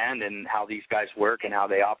this band and how these guys work and how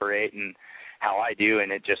they operate and how I do, and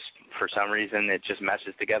it just, for some reason, it just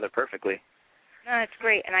meshes together perfectly. No, that's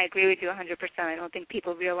great, and I agree with you 100%. I don't think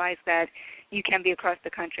people realize that you can be across the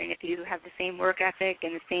country, and if you have the same work ethic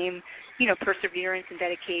and the same, you know, perseverance and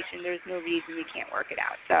dedication, there's no reason you can't work it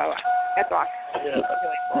out. So that's awesome.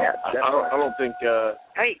 Yeah, I don't think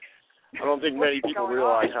I don't think many people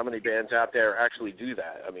realize how many bands out there actually do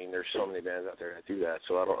that. I mean, there's so many bands out there that do that,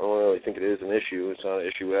 so I don't really think it is an issue. It's not an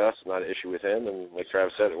issue with us, it's not an issue with him, and like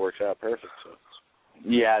Travis said, it works out perfect. So.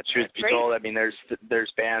 Yeah, truth be told, I mean, there's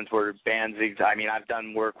bands where I mean, I've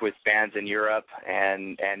done work with bands in Europe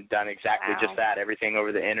and done exactly just that. Everything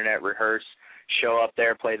over the internet, rehearse, show up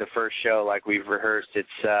there, play the first show like we've rehearsed.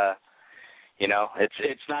 It's, you know,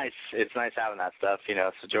 it's nice. It's nice having that stuff, you know.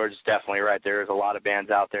 So George is definitely right. There's a lot of bands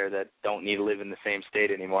out there that don't need to live in the same state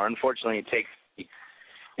anymore. Unfortunately, it takes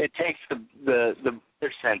the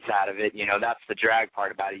sense out of it. You know, that's the drag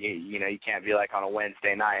part about it. You know, you can't be like on a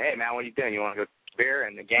Wednesday night, hey, man, what are you doing? You want to go beer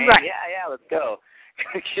and the game? Right. Yeah, let's go.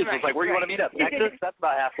 She's like, where do you want to meet up? Texas? That's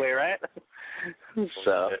about halfway, right?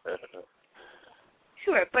 So.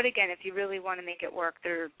 Sure, but again, if you really want to make it work,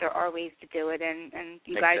 there are ways to do it, and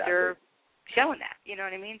you guys are showing that. You know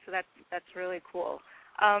what I mean? So that's really cool.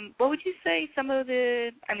 What would you say some of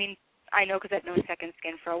the? I mean, I know because I've known Second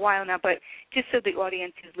Skyn for a while now, but just so the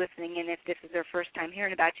audience who's listening in, if this is their first time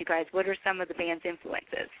hearing about you guys, what are some of the band's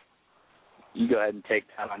influences? You go ahead and take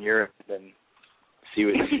that on your end and see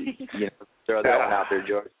what throw that one out there,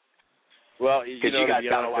 George. Well, because you guys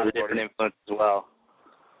got a lot of different influences as well.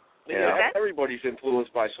 Yeah, everybody's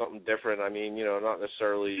influenced by something different. I mean, not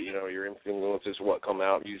necessarily, your influence is what come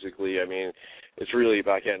out musically. I mean, it's really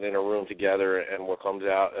about getting in a room together and what comes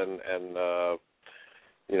out, and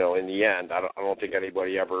in the end, I don't think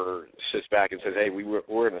anybody ever sits back and says, hey,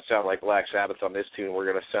 we're going to sound like Black Sabbath on this tune. We're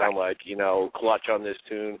going to sound like, Clutch on this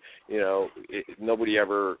tune. Nobody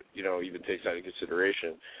ever, even takes that into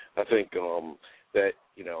consideration. I think that,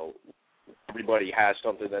 everybody has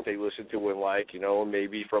something that they listen to and like,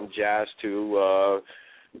 maybe from jazz to,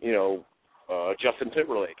 Justin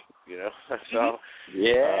Timberlake, So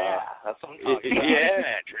that's what I'm talking about.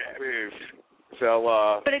 Yeah,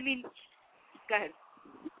 so. But I mean, go ahead.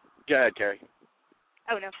 Go ahead, Kerri.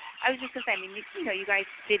 Oh no, I was just gonna say. I mean, you guys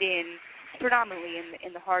fit in predominantly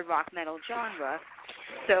in the hard rock metal genre.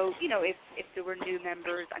 So, if there were new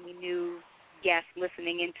members, new guests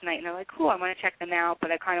listening in tonight, and they're like, cool, I want to check them out,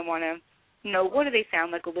 but I kind of want to. What do they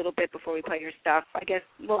sound like a little bit before we play your stuff? I guess,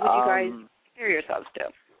 what would you guys compare yourselves to?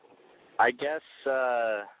 I guess,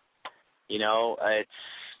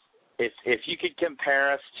 it's if you could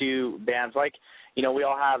compare us to bands like, we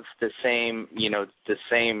all have the same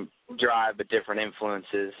drive but different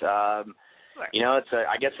influences. Sure.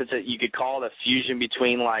 I guess you could call it a fusion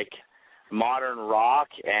between like modern rock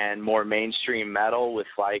and more mainstream metal with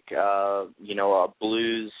like a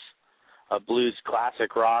blues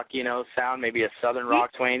classic rock, sound, maybe a southern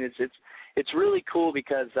rock twang. It's really cool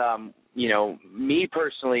because me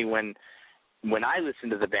personally, when I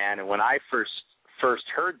listened to the band and when I first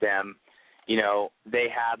heard them, they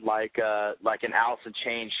had like an Alice in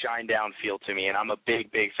Chains Shinedown feel to me, and I'm a big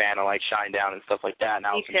fan of like Shinedown and stuff like that, and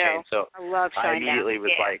Alice in Chains. So I love Shinedown. I immediately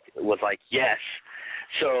was like yes.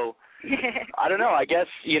 So I don't know. I guess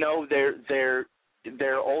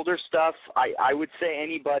their older stuff, I would say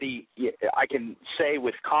anybody, I can say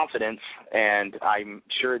with confidence, and I'm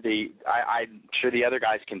sure the other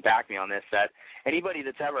guys can back me on this, that anybody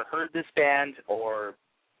that's ever heard this band or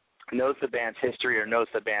knows the band's history or knows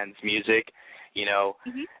the band's music,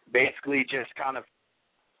 basically just kind of,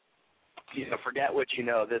 forget what you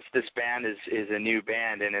know. This band is a new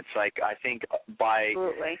band, and it's like, I think by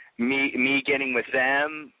me getting with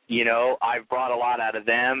them, I've brought a lot out of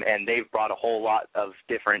them, and they've brought a whole lot of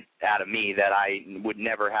different out of me that I would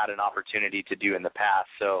never had an opportunity to do in the past.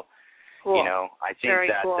 So, cool. I think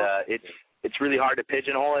it's really hard to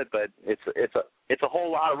pigeonhole it, but it's a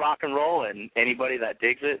whole lot of rock and roll, and anybody that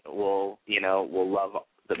digs it will love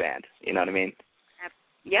the band. You know what I mean?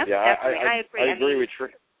 Yep, yeah, definitely. I agree.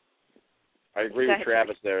 I agree with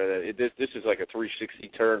Travis there. That this is like a 360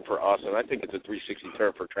 turn for us, and I think it's a 360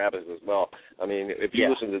 turn for Travis as well. I mean, if you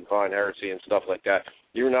listen to Divine Heresy and stuff like that,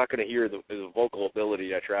 you're not going to hear the vocal ability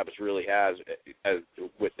that Travis really has,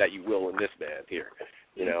 that you will in this band here.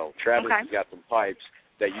 Travis has got some pipes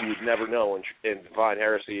that you would never know in Divine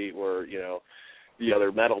Heresy or the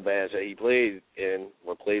other metal bands that he plays in.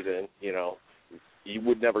 You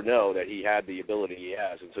would never know that he had the ability he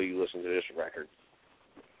has until you listen to this record.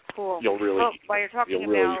 Cool. While you're talking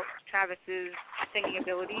about Travis's singing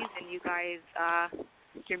abilities and you guys,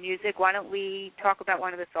 your music, why don't we talk about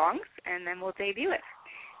one of the songs and then we'll debut it.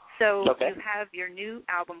 So you have your new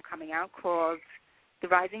album coming out called The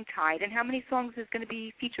Rising Tide, and how many songs is going to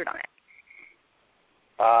be featured on it?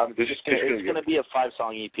 It's going to be a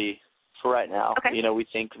 5-song EP for right now. Okay. We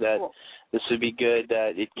think that this would be good.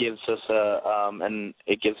 That it gives us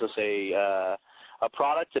a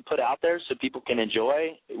product to put out there so people can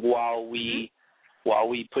enjoy while we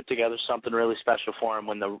put together something really special for them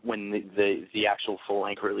when the actual full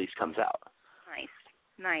length release comes out.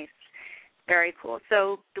 Nice, very cool.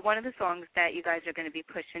 So one of the songs that you guys are going to be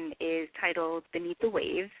pushing is titled "Beneath the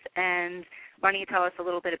Waves," and why don't you tell us a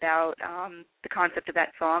little bit about the concept of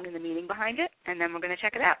that song and the meaning behind it, and then we're going to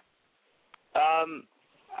check it out.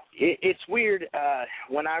 It's weird.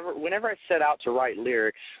 Whenever I set out to write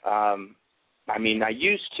lyrics, I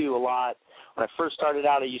used to a lot. When I first started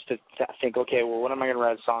out, I used to think, okay, well, what am I going to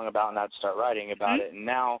write a song about? And I'd start writing about it. And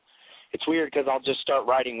now it's weird because I'll just start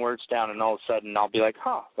writing words down, and all of a sudden I'll be like,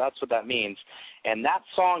 that's what that means. And that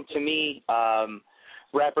song to me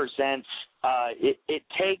represents. It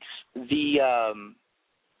takes the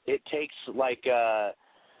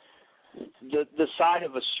side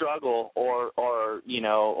of a struggle or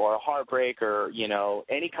a heartbreak or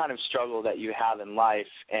any kind of struggle that you have in life,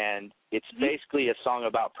 and it's basically a song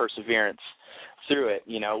about perseverance through it,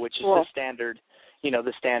 which is the standard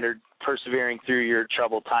the standard persevering through your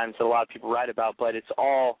troubled times that a lot of people write about, but it's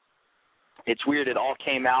weird. It all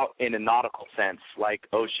came out in a nautical sense, like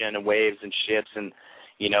ocean and waves and ships and,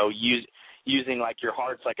 using like your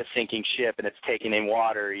heart's like a sinking ship and it's taking in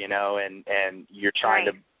water, and you're trying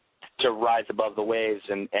to rise above the waves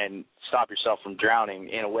and stop yourself from drowning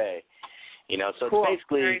in a way, So cool. It's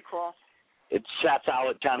basically very cool. That's how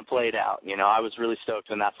it kind of played out. I was really stoked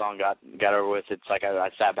when that song got over with. It's like I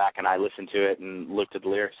sat back and I listened to it and looked at the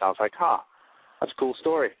lyrics. I was like, that's a cool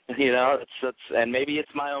story. And maybe it's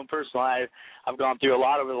my own personal. I've gone through a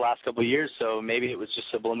lot over the last couple of years, so maybe it was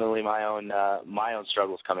just subliminally my own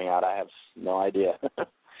struggles coming out. I have no idea.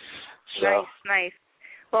 Nice.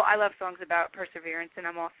 Well, I love songs about perseverance, and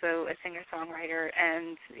I'm also a singer-songwriter,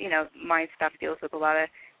 and, my stuff deals with a lot of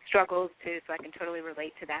struggles, too, so I can totally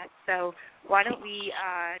relate to that. So why don't we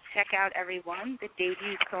check out, everyone, the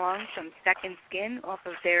debut song from Sekond Skyn off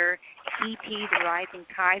of their EP, The Rising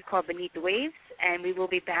Tide, called Beneath the Waves, and we will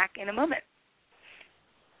be back in a moment.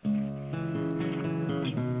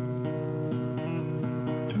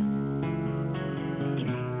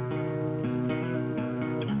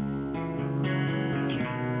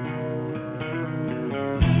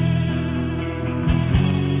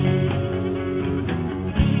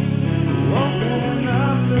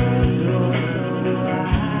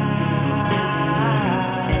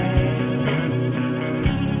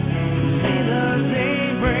 See the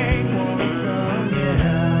daybreak once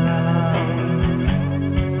again.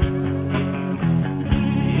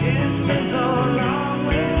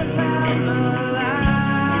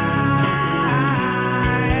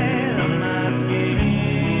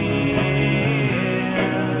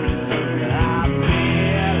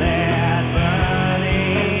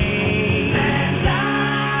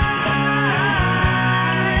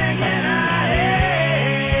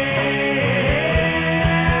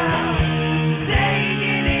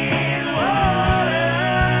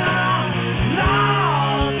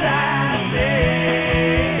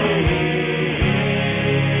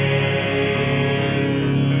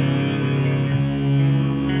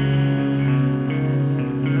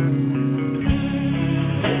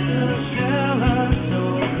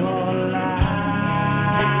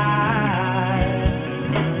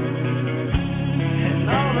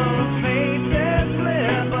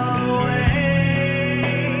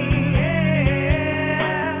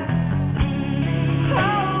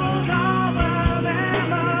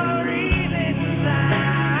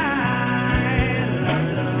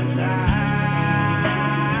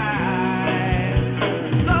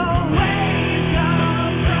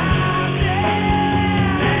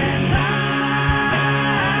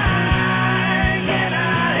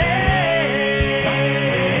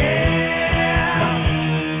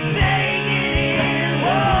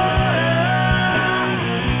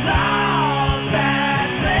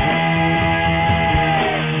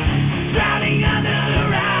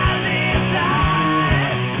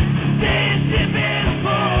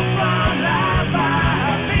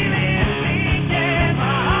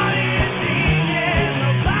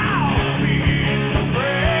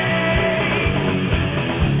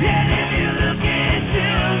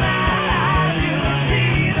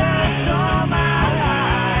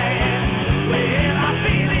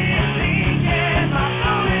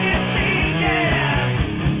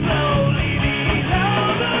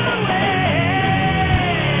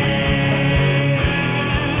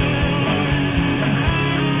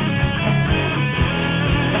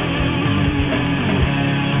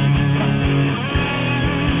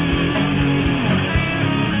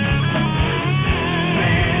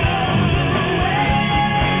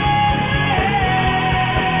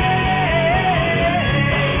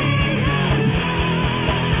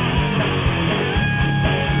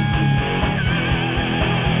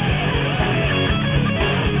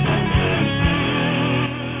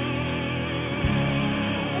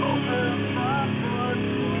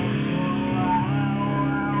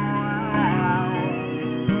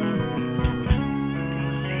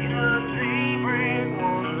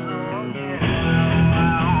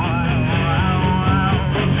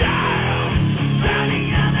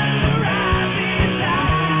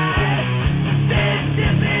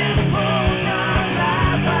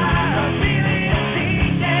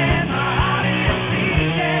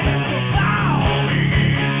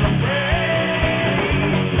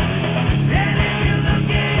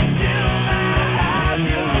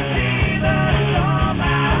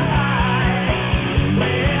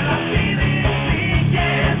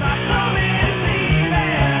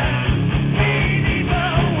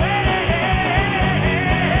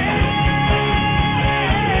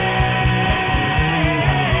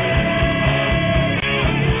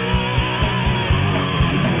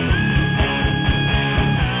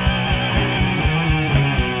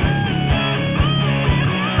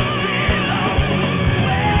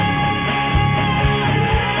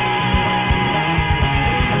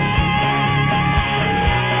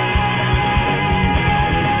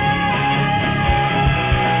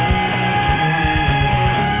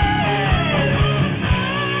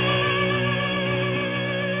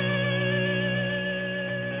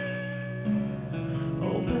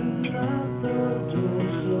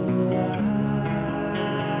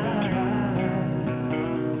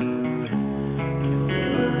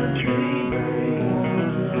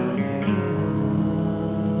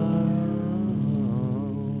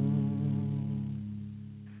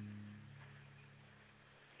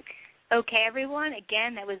 Okay, everyone.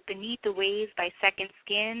 Again, that was Beneath the Waves by Sekond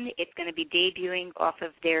Skyn. It's going to be debuting off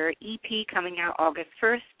of their EP coming out August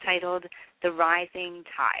 1st titled The Rising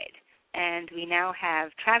Tide. And we now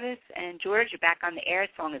have Travis and George. You're back on the air.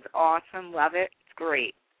 The song is awesome. Love it. It's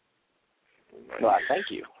great. Well, thank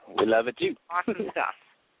you. We love it, too. Awesome stuff.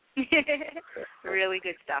 Really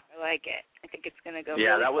good stuff. I like it. I think it's going to go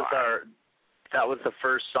Yeah, really far. That was the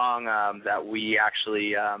first song that we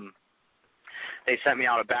actually they sent me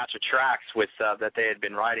out a batch of tracks with that they had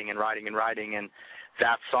been writing, and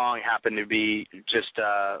that song happened to be just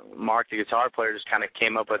Mark, the guitar player, just kind of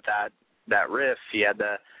came up with that riff. He had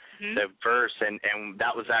the verse, and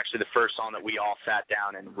that was actually the first song that we all sat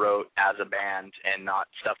down and wrote as a band, and not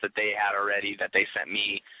stuff that they had already that they sent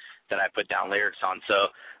me that I put down lyrics on. So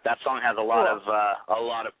that song has a lot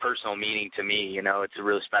of personal meaning to me. You know, it's a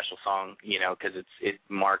really special song. You know, because it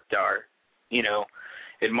marked our, you know,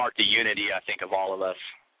 it marked the unity, I think, of all of us.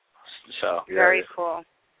 So very cool.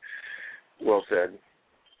 Well said.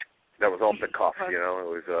 That was off the cuff, you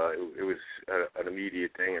know. It was an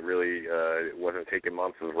immediate thing. It really it wasn't taking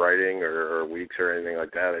months of writing or weeks or anything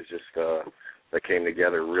like that. It's just that came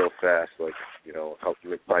together real fast. Like, you know,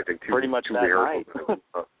 I think pretty much that night.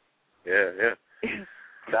 Yeah.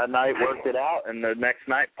 That night worked it out, and the next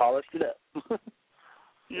night polished it up.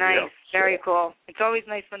 Nice, very cool. It's always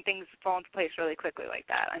nice when things fall into place really quickly like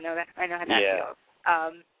that. I know how that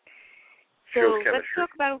feels. So let's talk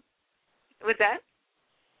about what's that?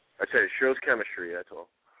 I say it shows chemistry, that's all.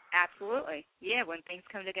 Absolutely. Yeah, when things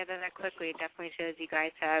come together that quickly, it definitely shows you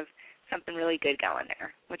guys have something really good going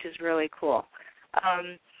there, which is really cool.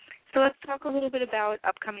 So let's talk a little bit about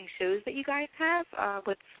upcoming shows that you guys have,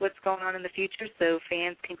 what's going on in the future so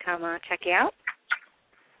fans can come check you out.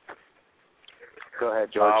 Go ahead,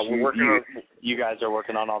 George. You guys are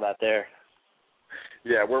working on all that there.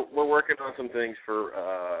 Yeah, we're working on some things for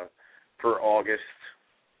August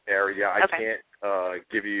area. I can't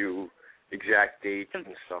give you exact dates and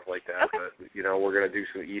stuff like that, but you know, we're gonna do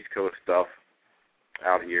some East Coast stuff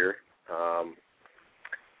out here.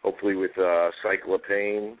 Hopefully with Cycle of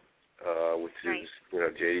Pain, which is, you know,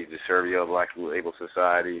 J.D. DeServio, Black Label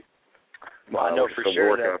Society. Well, I know for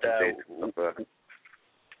sure that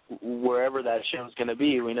wherever that show's going to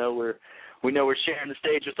be, we know we're sharing the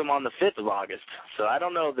stage with them on the 5th of August. So I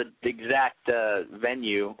don't know the exact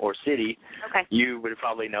venue or city. Okay. You would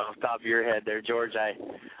probably know off the top of your head there, George. I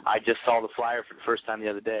just saw the flyer for the first time the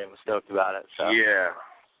other day and was stoked about it. So. Yeah.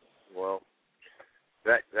 Well,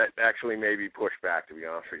 that actually may be pushed back, to be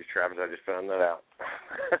honest with you, Travis. I just found that out.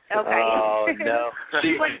 Okay. Oh, no.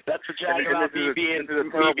 See, that's the drag about me being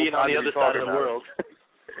on the other side of the world.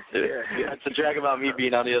 Yeah. That's the drag about me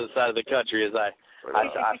being on the other side of the country is I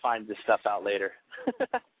find this stuff out later.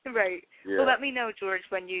 Right. Yeah. Well, let me know, George,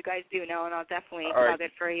 when you guys do know, and I'll definitely plug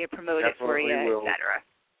it for you, promote it for you, etc.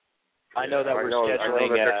 I know that we're scheduling. I know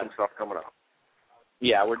that there's some stuff coming up.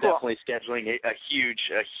 Yeah, we're definitely scheduling a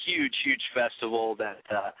huge festival that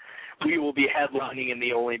we will be headlining and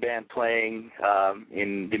the only band playing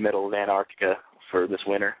in the middle of Antarctica for this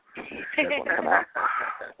winter. Come out.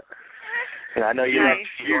 And I know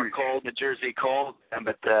you're cold, the Jersey cold,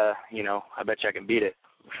 but you know, I bet you I can beat it.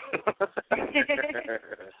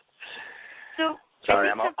 So sorry,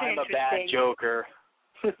 I'm a bad joker.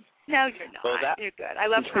 No, you're not. You're good. I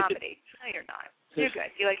love comedy. No, you're not. You're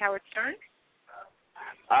good. Do you like Howard Stern?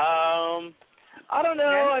 I don't know.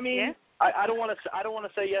 Yeah? I mean, I don't want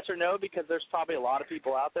to say yes or no because there's probably a lot of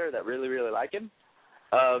people out there that really like him.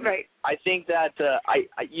 Right. I think that I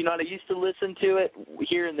used to listen to it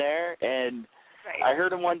here and there, and I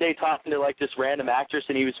heard him one day talking to like this random actress,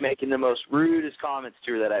 and he was making the most rudest comments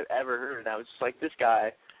to her that I've ever heard. And I was just like, this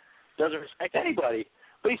guy doesn't respect anybody.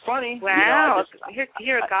 But he's funny. Wow. You know,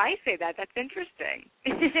 hear a guy say that. That's interesting.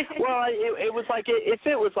 Well, it was like if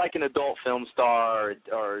it was like an adult film star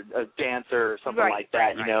or a dancer or something like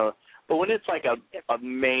that, you know. But when it's like a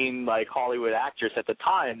main like Hollywood actress at the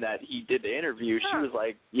time that he did the interview, she was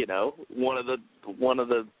like, you know, one of the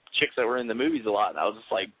chicks that were in the movies a lot. And I was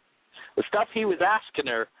just like, the stuff he was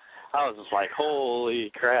asking her, I was just like,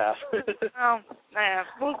 holy crap. Oh, yeah,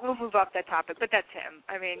 we'll move off that topic, but that's him.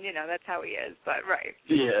 I mean, you know, that's how he is, but right.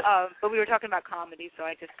 Yeah. But we were talking about comedy, so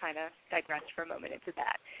I just kind of digressed for a moment into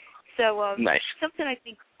that. So nice. Something I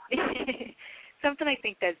think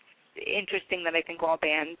that's interesting that I think all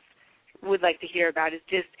bands would like to hear about is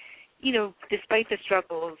just, you know, despite the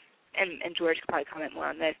struggles, and George could probably comment more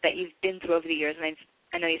on this, that you've been through over the years, and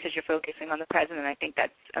I know you said you're focusing on the present, and I think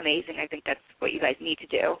that's amazing. I think that's what you guys need to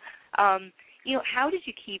do. You know, how did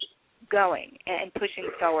you keep going and pushing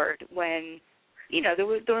forward when, you know, there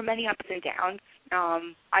were many ups and downs?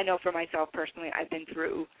 I know for myself personally, I've been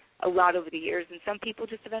through a lot over the years, and some people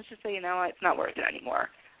just eventually say, you know what, it's not worth it anymore.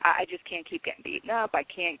 I just can't keep getting beaten up. I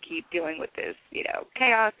can't keep dealing with this,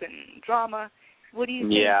 chaos and drama. What do you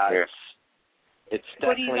think? Yeah, it's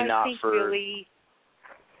definitely not for. Really...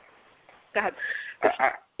 Go ahead.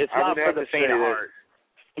 It's not for the faint of heart.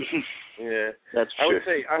 Yeah, that's true.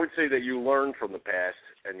 I would say that you learn from the past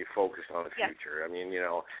and you focus on the future.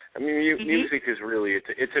 Music is really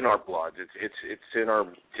it's in our blood. It's in our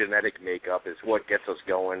genetic makeup. It's what gets us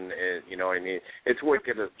going. And, you know what I mean? It's what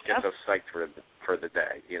gets us psyched for the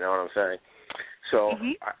day. You know what I'm saying? So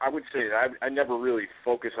I would say that I never really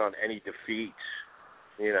focus on any defeats.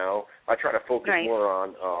 I try to focus more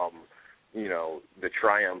on the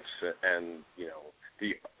triumphs and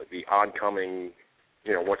the oncoming.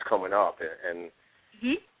 What's coming up, and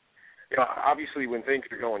obviously when things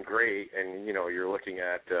are going great, and you're looking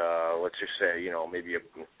at let's just say maybe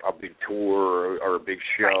a big tour or a big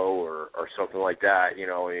show or something like that,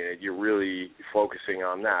 you're really focusing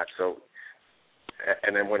on that. So,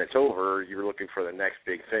 and then when it's over, you're looking for the next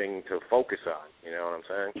big thing to focus on. You know what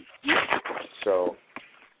I'm saying? So,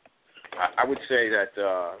 I would say that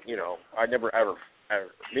I never ever,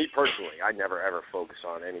 me personally, I never ever focus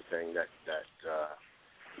on anything that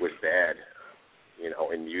was bad,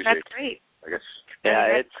 in music. That's great. I guess. Yeah,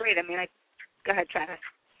 that's great. I mean, go ahead, Travis.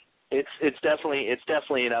 It's definitely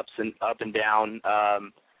an up and down.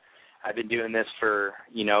 I've been doing this for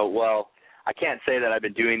I can't say that I've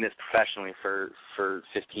been doing this professionally for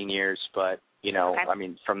 15 years, but I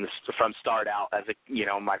mean from start out as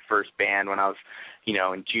my first band when I was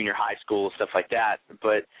in junior high school, stuff like that,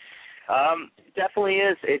 but. It definitely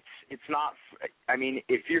is. It's not. I mean,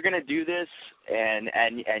 if you're going to do this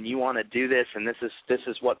and you want to do this, and this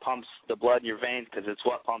is what pumps the blood in your veins, because it's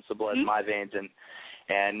what pumps the blood in my veins,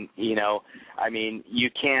 and I mean, you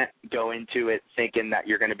can't go into it thinking that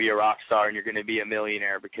you're going to be a rock star and you're going to be a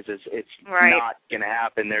millionaire, because it's not going to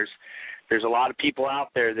happen. There's a lot of people out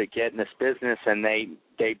there that get in this business and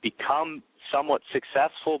they become somewhat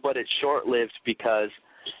successful, but it's short-lived because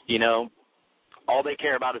all they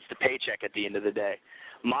care about is the paycheck at the end of the day.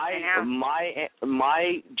 My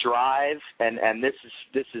drive, and this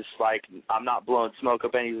is like, I'm not blowing smoke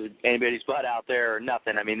up anybody's butt out there or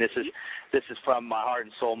nothing. I mean, this is from my heart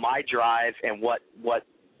and soul. My drive and what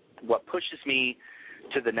pushes me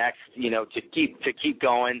to the next, to keep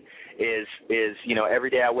going is every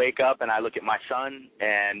day I wake up and I look at my son,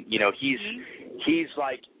 and he's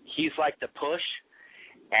like the push,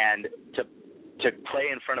 and to play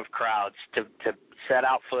in front of crowds, to set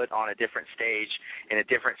out foot on a different stage in a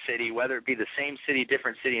different city, whether it be the same city,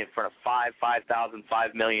 different city, in front of 5,000,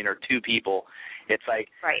 5 million, or 2 people. It's like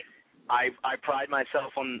I pride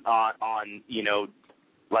myself on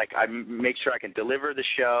like I make sure I can deliver the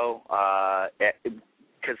show,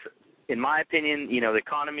 because in my opinion, the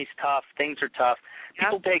economy's tough, things are tough.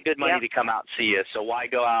 People pay good money to come out and see you, so why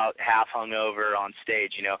go out half hungover on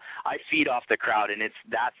stage? I feed off the crowd, and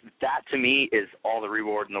that to me is all the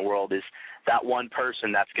reward in the world, is that one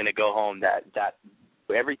person that's going to go home that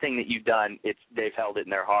everything that you've done, they've held it in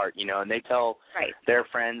their heart, and they tell their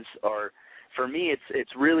friends. Or for me,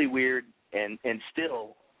 it's really weird and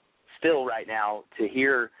still right now to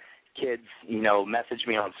hear kids, message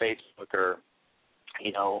me on Facebook or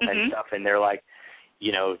and stuff, and they're like,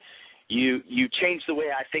 you changed the way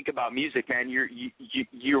I think about music, man.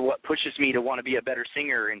 You're what pushes me to want to be a better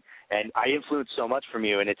singer, and I influence so much from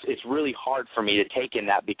you, and it's really hard for me to take in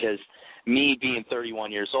that, because me being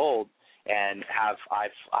 31 years old and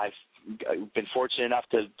I've been fortunate enough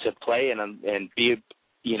to play and be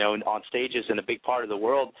on stages in a big part of the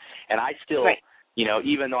world, and I still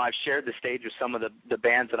even though I've shared the stage with some of the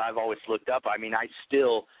bands that I've always looked up, I mean, I'm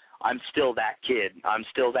still that kid. I'm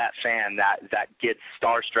still that fan that gets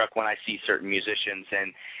starstruck when I see certain musicians,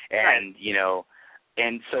 and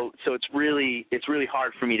and so it's really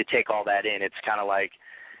hard for me to take all that in. It's kind of like,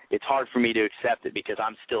 it's hard for me to accept it, because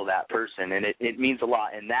I'm still that person, and it means a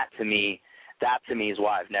lot. And that to me is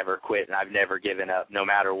why I've never quit and I've never given up, no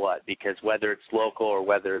matter what, because whether it's local or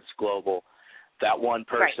whether it's global, that one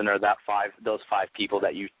person or those 5 people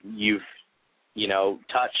that you've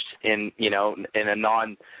touched in a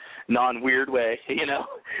non-weird way,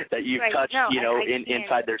 that you've touched,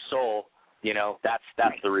 inside their soul,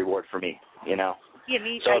 that's the reward for me, Yeah,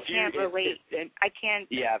 me, so I can't relate. I can't.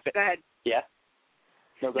 Yeah. Go ahead. Yeah.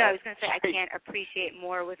 No, I was going to say, I can't appreciate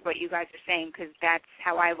more with what you guys are saying, because that's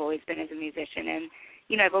how I've always been as a musician. And,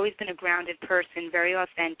 I've always been a grounded person, very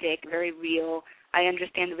authentic, very real. I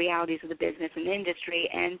understand the realities of the business and the industry.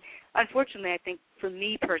 And unfortunately, I think for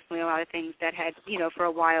me personally, a lot of things that had, for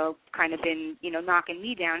a while kind of been, knocking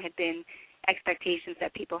me down had been, expectations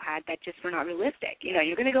that people had that just were not realistic. You know,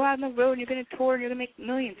 you're going to go out on the road and you're going to tour and you're going to make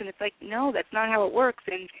millions, and it's like, no, that's not how it works.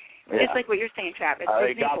 And just like what you're saying, Travis. For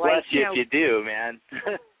example, God bless you if you do, man.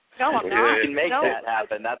 No, I'm not. You can make that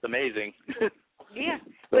happen. That's amazing. Yeah,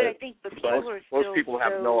 but I think the people are still... Most people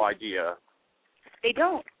have no idea. They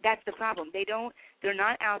don't. That's the problem. They don't. They're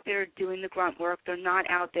not out there doing the grunt work. They're not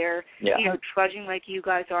out there, you know, trudging like you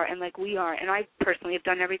guys are and like we are. And I personally have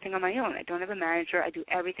done everything on my own. I don't have a manager. I do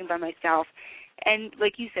everything by myself. And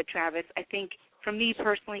like you said, Travis, I think for me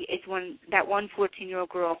personally, it's when that one 14-year-old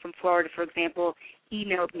girl from Florida, for example,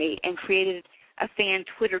 emailed me and created a fan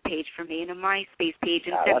Twitter page for me and a MySpace page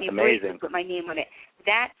and sent me a bracelet with my name on it.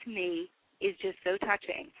 That, to me, is just so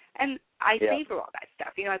touching. And I savor all that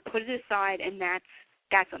stuff. You know, I put it aside, and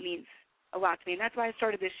that's what means a lot to me. And that's why I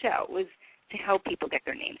started this show, was to help people get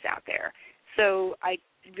their names out there. So I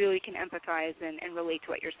really can empathize and relate to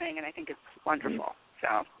what you're saying, and I think it's wonderful.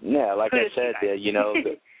 So yeah, like I said, you know,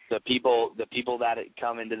 the people that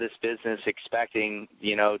come into this business expecting,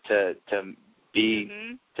 you know, to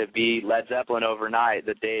be Led Zeppelin overnight,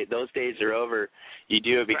 those days are over. You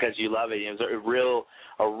do it because you love it. It was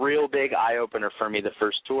a real big eye opener for me the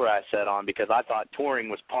first tour I set on, because I thought touring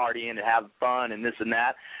was partying and having fun and this and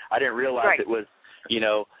that. I didn't realize it was, you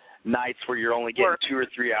know, nights where you're only getting 2 or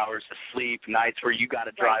 3 hours of sleep, nights where you got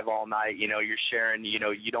to drive all night. You know, you're sharing. You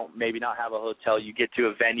know, you don't maybe not have a hotel. You get to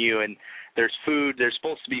a venue and there's food. There's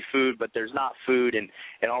supposed to be food, but there's not food and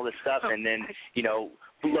all this stuff. And then, you know,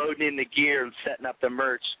 loading in the gear and setting up the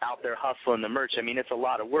merch, out there hustling the merch. I mean, it's a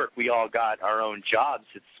lot of work. We all got our own jobs.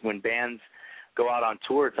 It's when bands go out on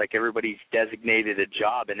tour, it's like everybody's designated a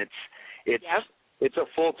job, and it's a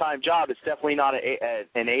full-time job. It's definitely not an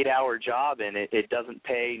 8-hour job, and it doesn't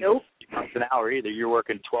pay an hour either. You're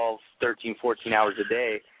working 12, 13, 14 hours a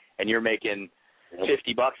day, and you're making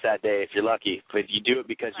 $50 that day if you're lucky. But you do it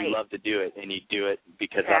because you love to do it, and you do it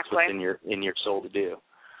because that's what's in your soul to do.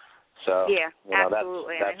 So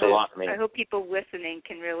absolutely. That's a lot for me. I hope people listening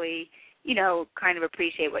can really, you know, kind of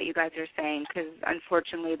appreciate what you guys are saying, because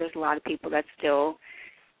unfortunately there's a lot of people that still,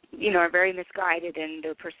 you know, are very misguided, and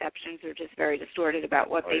their perceptions are just very distorted about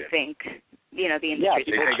what they think, you know, the industry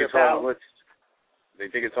is about. They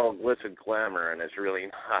think it's all glitz and glamour, and it's really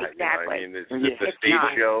not. Exactly. You know what I mean, the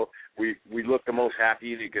stage show, we look the most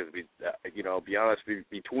happy because we, you know, be honest,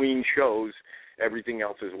 between shows, everything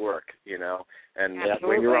else is work, you know. And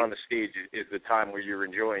when you're on the stage is the time where you're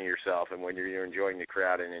enjoying yourself, and when you're enjoying the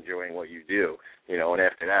crowd and enjoying what you do, you know. And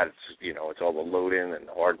after that, it's, you know, it's all the load-in and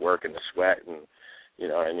the hard work and the sweat, and you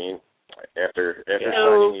know what I mean. After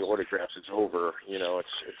signing the autographs, it's over. You know, it's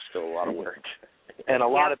still a lot of work. And a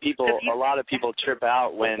lot of people trip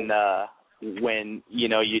out when you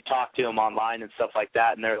know, you talk to them online and stuff like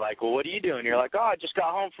that, and they're like, "Well, what are you doing?" You're like, "Oh, I just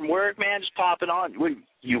got home from work, man, just popping on."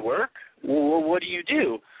 You work? Well, what do you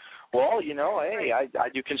do? Well, you know, hey, I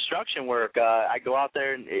do construction work. I go out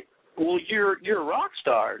there and you're a rock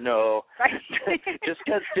star. No, just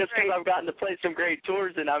because I've gotten to play some great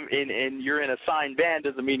tours and you're in a signed band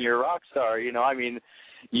doesn't mean you're a rock star. You know, I mean,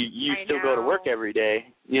 you still go to work every day.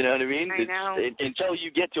 You know what I mean? Until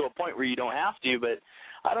you get to a point where you don't have to. But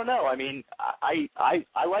I don't know. I mean,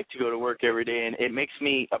 I like to go to work every day, and it makes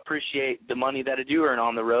me appreciate the money that I do earn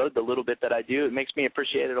on the road, the little bit that I do. It makes me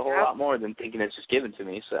appreciate it a whole lot more than thinking it's just given to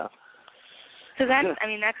me. So that's, I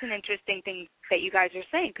mean, that's an interesting thing that you guys are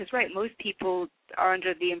saying, because, most people are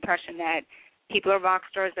under the impression that people are rock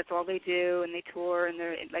stars, that's all they do, and they tour, and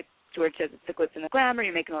they're like, George says it's the glitz and the glamour,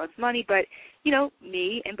 you're making all this money. But, you know,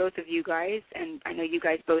 me and both of you guys, and I know you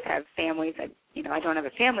guys both have families. I don't have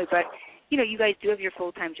a family, but, you know, you guys do have your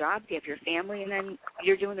full-time jobs, you have your family, and then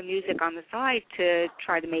you're doing the music on the side to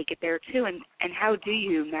try to make it there, too. And how do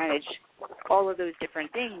you manage all of those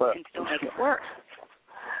different things and still make it work?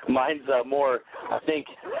 Mine's more, I think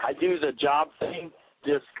I do the job thing,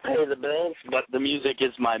 just pay the bills, but the music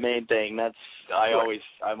is my main thing.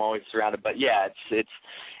 I'm always surrounded. But yeah, it's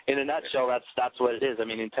in a nutshell, that's what it is. I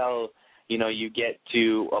mean, until, you know, you get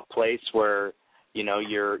to a place where, you know,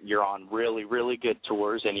 you're on really, really good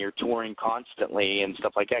tours and you're touring constantly and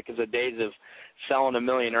stuff like that. Because the days of selling 1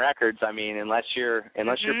 million records, I mean, unless you're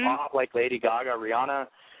pop like Lady Gaga, Rihanna,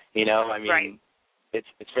 you know, I mean, it's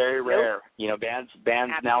very rare. You know, bands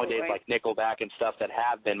nowadays like Nickelback and stuff that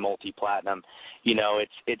have been multi-platinum, you know,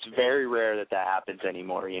 it's very rare that happens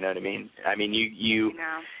anymore. You know what I mean? I mean, you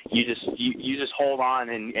just hold on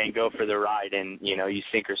and go for the ride, and you know, you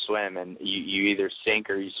sink or swim, and you either sink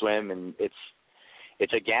or you swim, and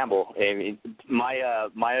it's a gamble. I mean,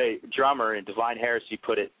 my drummer in Divine Heresy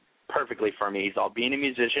put it perfectly for me. He's all being a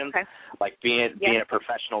musician, like being a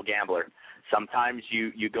professional gambler. Sometimes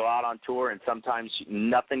you go out on tour and sometimes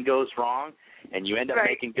nothing goes wrong and you end up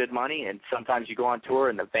making good money, and sometimes you go on tour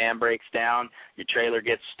and the van breaks down, your trailer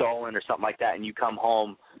gets stolen or something like that, and you come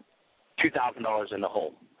home $2,000 in the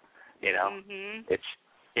hole. You know, it's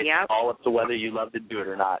all up to whether you love to do it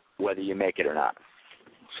or not, whether you make it or not.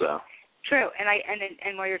 So true.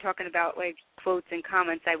 And while you're talking about like quotes and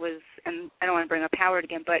comments, I don't want to bring up Howard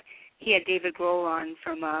again, but he had David Grohl on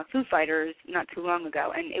from Foo Fighters not too long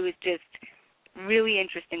ago, and it was just really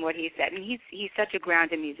interesting what he said. And he's such a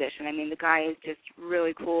grounded musician. I mean, the guy is just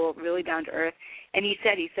really cool, really down to earth. And he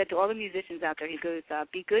said to all the musicians out there, he goes,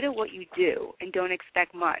 be good at what you do and don't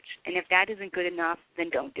expect much. And if that isn't good enough, then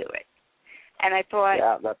don't do it. And I thought,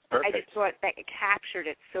 that's perfect. I just thought that it captured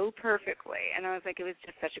it so perfectly. And I was like, it was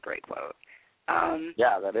just such a great quote.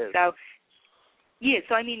 That is.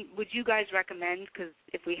 So I mean, would you guys recommend, because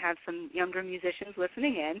if we have some younger musicians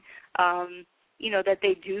listening in, that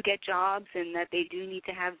they do get jobs and that they do need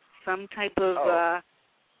to have some type of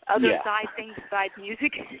other side things besides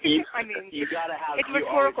music? I mean, you gotta have. It's a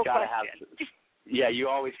rhetorical question. You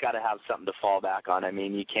always got to have something to fall back on. I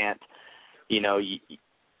mean, you can't.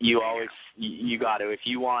 You always got to. If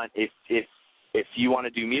you want to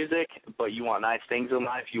do music, but you want nice things in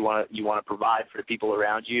life, you want to provide for the people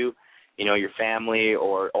around you, your family,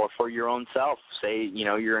 or for your own self. Say,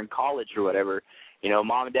 you're in college or whatever.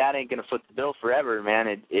 Mom and dad ain't gonna foot the bill forever,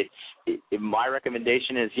 man. My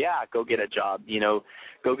recommendation is, go get a job.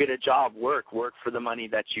 Go get a job. Work for the money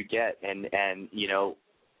that you get, and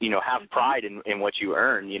have pride in what you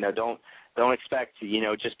earn. Don't expect,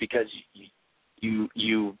 just because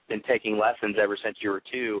you've been taking lessons ever since you were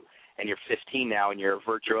 2 and you're 15 now and you're a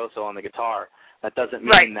virtuoso on the guitar. That doesn't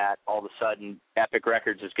mean that all of a sudden Epic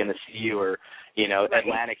Records is going to see you, or,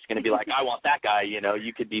 Atlantic's going to be like, I want that guy.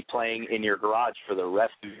 You could be playing in your garage for the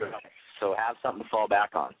rest of your life. So have something to fall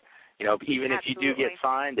back on. Even if you do get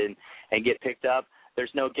signed and get picked up, there's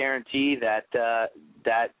no guarantee that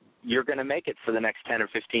you're going to make it for the next 10 or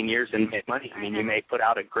 15 years and make money. I mean, you may put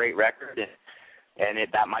out a great record and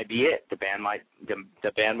that might be it. The band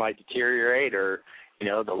might deteriorate, or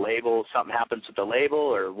the label, something happens with the label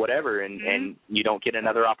or whatever, and you don't get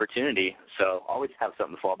another opportunity. So always have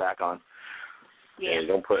something to fall back on. Yeah, you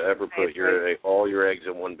don't ever put all your eggs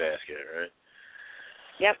in one basket, right?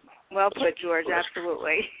 Yep. Well put, George.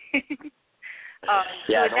 Absolutely.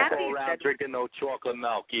 Don't go around drinking no chocolate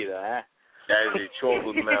milk either, huh? Yeah,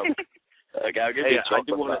 chocolate milk.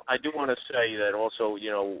 I do want to say that also,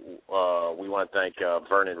 we want to thank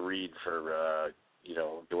Vernon Reed for,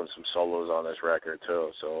 doing some solos on this record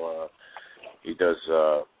too. So he does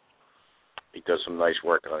some nice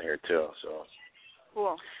work on here too. So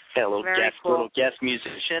cool. Yeah, little guest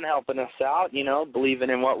musician helping us out. Believing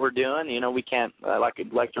in what we're doing. We can't, like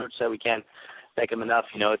George said, we can't thank him enough.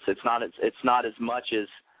 It's not as much as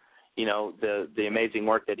the amazing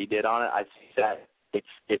work that he did on it. I think that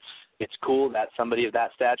it's cool that somebody of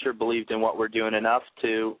that stature believed in what we're doing enough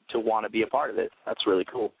to want to be a part of it. That's really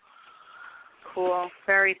cool. Cool.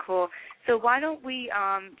 Very cool. So why don't we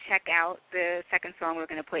check out the second song we're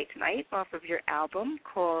going to play tonight off of your album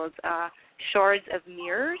called Shards of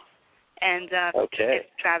Mirrors. And if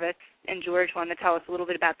Travis and George want to tell us a little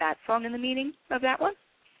bit about that song and the meaning of that one.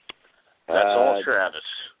 That's all Travis.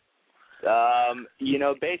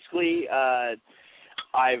 Basically,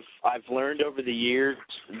 I've learned over the years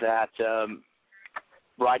that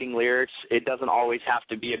writing lyrics, it doesn't always have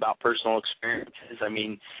to be about personal experiences. I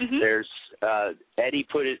mean, there's Eddie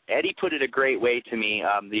put it a great way to me.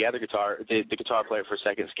 The guitar player for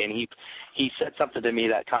Sekond, Skyn, he said something to me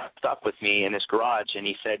that kind of stuck with me in his garage, and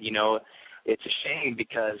he said, it's a shame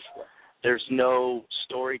because there's no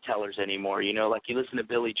storytellers anymore. Like you listen to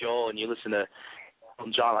Billy Joel and you listen to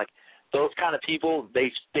John, like those kind of people,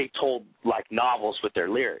 they told like novels with their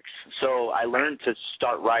lyrics. So I learned to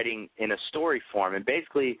start writing in a story form, and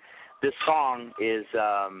basically this song is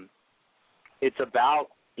it's about,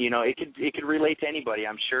 it could relate to anybody.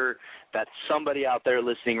 I'm sure that somebody out there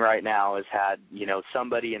listening right now has had,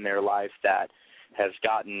 somebody in their life that has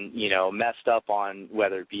gotten, messed up on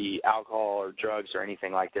whether it be alcohol or drugs or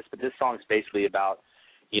anything like this. But this song is basically about,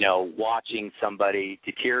 watching somebody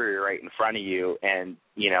deteriorate in front of you, and,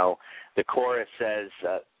 the chorus says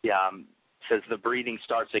the breathing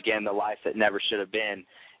starts again, the life that never should have been,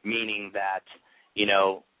 meaning that,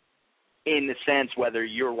 in the sense, whether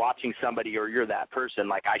you're watching somebody or you're that person,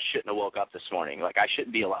 like I shouldn't have woke up this morning, like I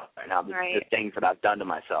shouldn't be alive right now, the things that I've done to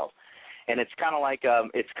myself. And it's kind of like a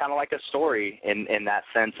story in that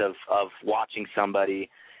sense of watching somebody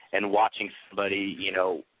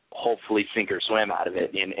hopefully sink or swim out of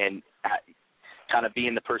it, and kind of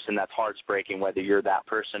being the person that's heart's breaking, whether you're that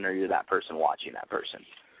person or you're that person watching that person.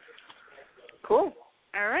 Cool.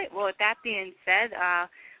 All right. Well, with that being said,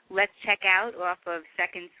 let's check out off of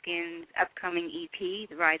Skyn's upcoming EP,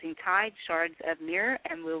 The Rising Tide, Shards of Mirrors,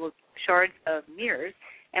 and we'll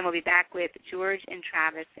be back with George and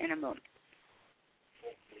Travis in a moment.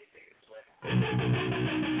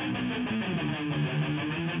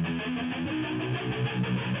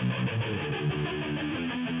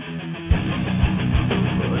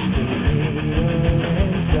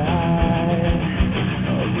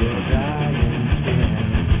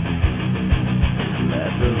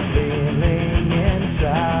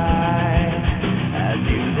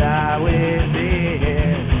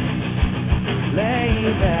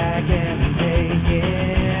 Back and take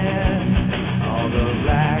in all the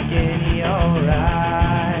black in your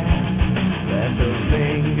eyes. Let those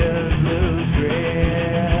fingers lose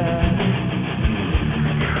grip.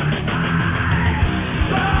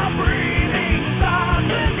 Stop breathing, start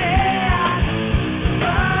again. A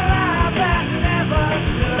life that never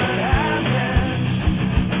should happen.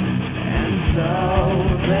 And so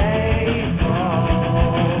they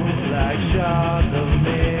fall like shards of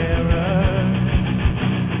mirror.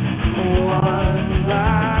 One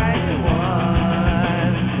by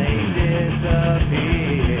one, they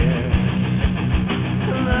disappear.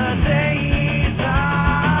 The days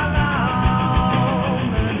are long,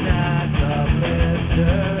 the nights are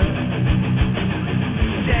blisters,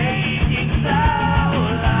 taking so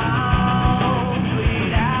long,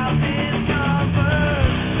 bleed out discomfort.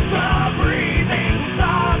 Stop breathing,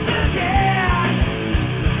 start again.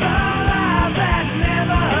 The life that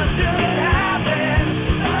never should happen.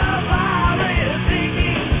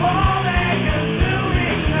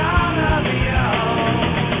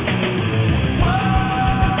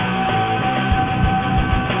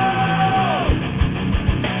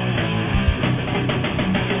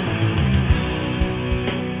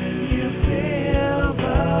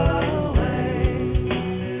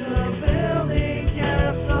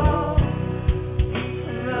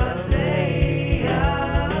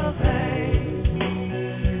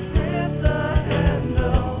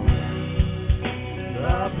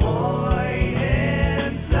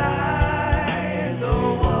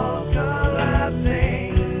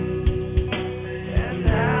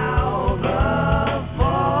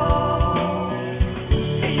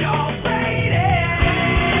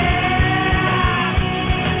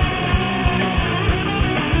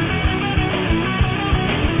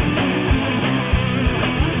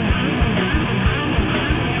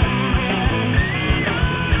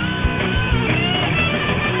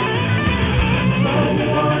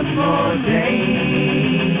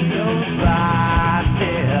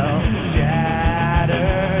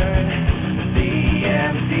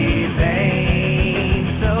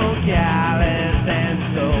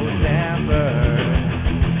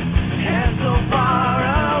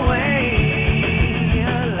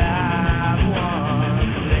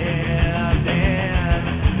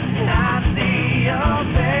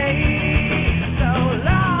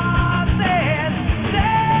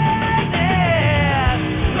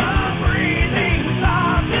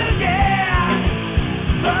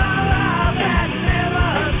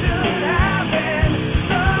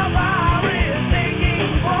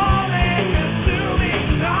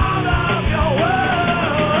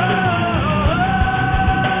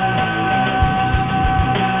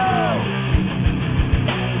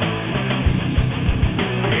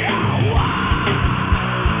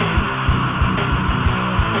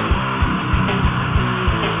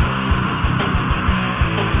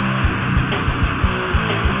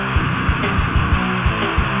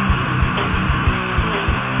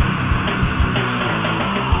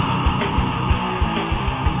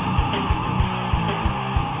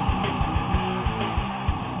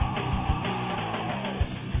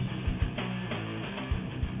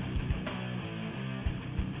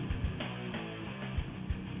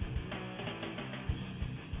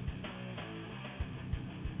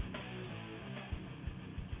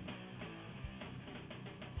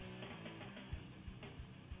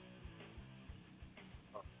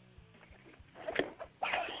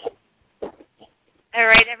 All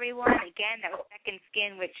right, everyone. Again, that was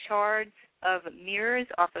Skyn with Shards of Mirrors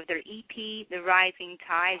off of their EP, The Rising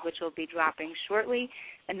Tide, which will be dropping shortly.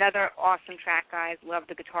 Another awesome track, guys. Love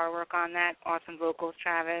the guitar work on that. Awesome vocals,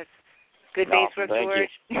 Travis. Good bass work, George.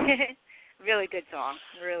 Really good song.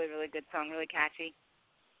 Really, really good song. Really catchy.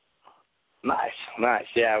 Nice.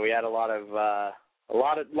 Yeah, we had a lot of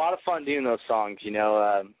fun doing those songs. You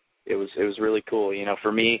know, it was really cool. You know,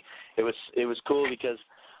 for me, it was cool because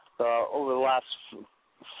over the last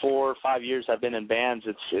 4 or 5 years I've been in bands,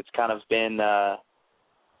 it's kind of been,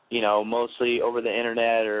 mostly over the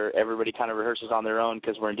internet, or everybody kind of rehearses on their own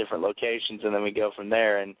because we're in different locations, and then we go from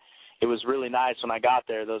there. And it was really nice when I got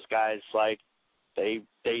there. Those guys, like, they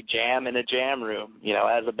jam in a jam room,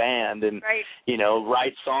 as a band, and,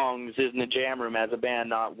 write songs in the jam room as a band,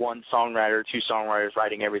 not one songwriter or 2 songwriters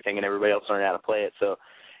writing everything and everybody else learning how to play it. So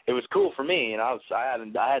it was cool for me, and I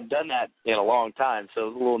hadn't done that in a long time, so it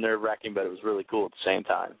was a little nerve-wracking, but it was really cool at the same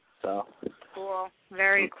time. So cool,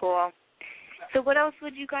 very cool. So what else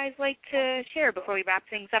would you guys like to share before we wrap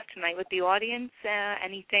things up tonight with the audience?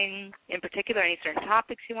 Anything in particular, any certain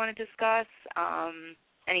topics you want to discuss?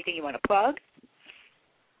 Anything you want to plug?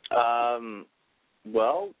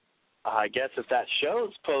 Well, I guess if that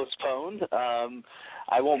show's postponed,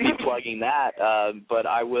 I won't be plugging that, but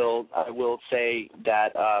I will say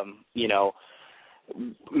that,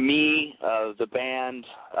 me, the band,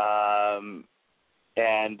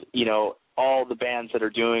 and, all the bands that are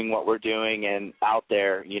doing what we're doing and out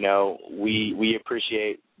there, we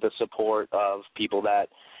appreciate the support of people that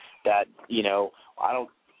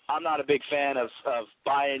I'm not a big fan of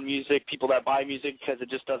buying music, people that buy music, because it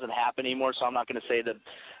just doesn't happen anymore. So I'm not going to say that.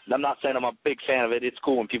 I'm not saying I'm a big fan of it. It's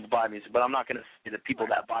cool when people buy music, but I'm not going to say the people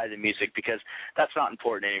that buy the music, because that's not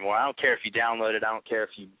important anymore. I don't care if you download it. I don't care if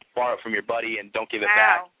you borrow it from your buddy and don't give it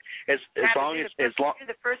back. You're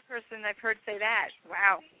the first person I've heard say that.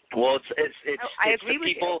 Wow. Well, I agree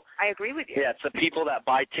with you. I agree with you. Yeah, it's the people that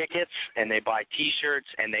buy tickets and they buy T-shirts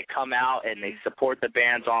and they come out and they support the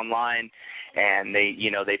bands online, and they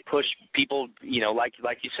push people. Like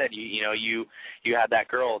you said, you had that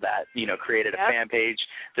girl that created a fan page.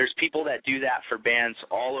 There's people that do that for bands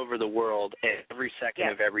all over the world every second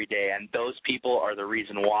of every day, and those people are the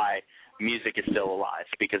reason why music is still alive.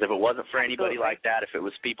 Because if it wasn't for anybody like that, if it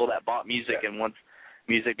was people that bought music and once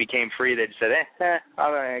music became free, they just said,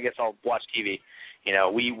 I guess I'll watch TV.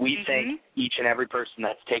 We thank each and every person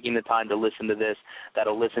that's taking the time to listen to this,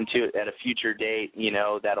 that'll listen to it at a future date,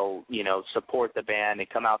 that'll, support the band and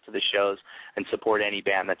come out to the shows and support any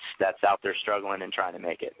band that's out there struggling and trying to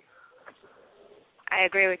make it. I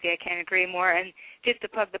agree with you. I can't agree more. And just to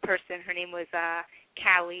plug the person, her name was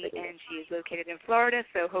Callie, and she is located in Florida,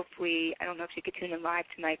 so hopefully, I don't know if she could tune in live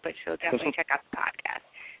tonight, but she'll definitely check out the podcast.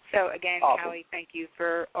 So, again, awesome. Callie, thank you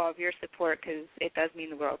for all of your support, because it does mean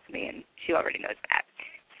the world to me, and she already knows that.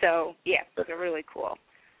 So, yeah, they're really cool.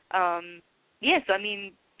 So, I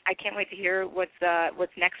mean, I can't wait to hear what's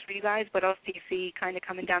next for you guys. What else do you see kind of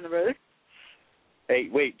coming down the road? Hey,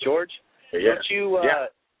 wait, George, didn't you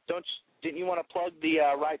want to plug the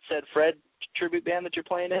Right Said Fred tribute band that you're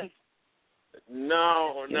playing in?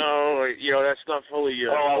 No, that's not fully.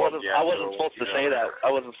 I wasn't supposed to say that.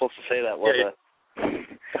 I wasn't supposed to say that, was I?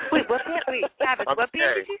 Wait, what band? Travis, what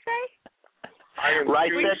band did you say? I am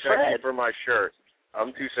too sexy for my shirt.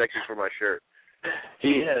 I'm too sexy for my shirt.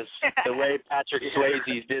 He is. The way Patrick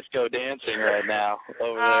Swayze's disco dancing right now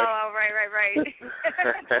over there. Oh, right.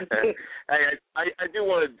 Hey, I do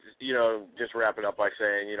want to, just wrap it up by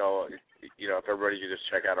saying, if everybody could just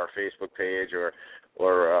check out our Facebook page or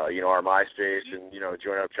our MySpace and,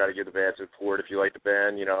 join up, try to give the band support. If you like the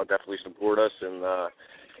band, definitely support us. And,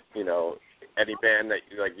 any band that,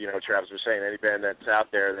 Travis was saying, any band that's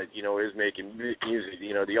out there that, is making music,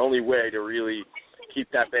 the only way to really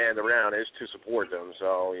keep that band around is to support them.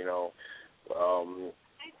 So,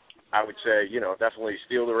 I would say, definitely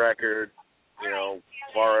steal the record,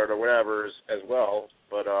 borrow it or whatever as well.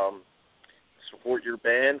 But support your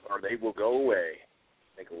band or they will go away.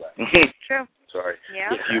 Make a left. True. Sorry.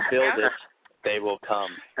 Yeah. If you build it, they will come.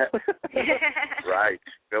 Right.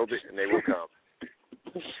 Build it and they will come.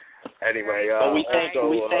 Anyway, but we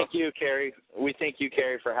thank you, Kerri. We thank you,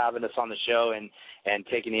 Kerri, for having us on the show and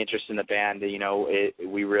taking the interest in the band.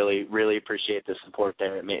 We really, really appreciate the support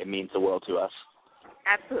there. It means the world to us.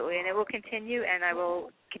 Absolutely, and it will continue, and I will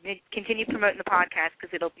continue promoting the podcast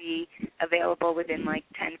because it'll be available within like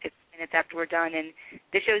 10, 15 minutes after we're done, and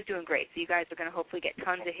the show's doing great. So you guys are going to hopefully get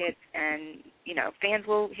tons of hits, and, fans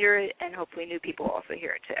will hear it, and hopefully new people will also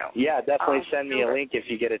hear it too. Yeah, definitely send me a link if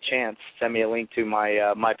you get a chance. Send me a link to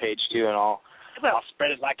my page too, and I'll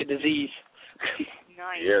spread it like a disease.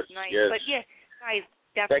 Nice, yes, nice. Yes. But, yeah, guys,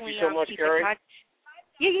 definitely thank you so much, keep Kerri. in touch.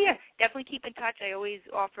 Yeah. Definitely keep in touch. I always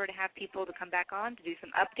offer to have people to come back on to do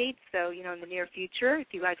some updates. So, in the near future,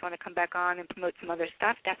 if you guys want to come back on and promote some other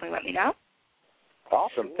stuff, definitely let me know.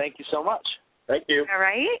 Awesome. Thank you so much. Thank you. All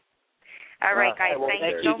right, guys. Well,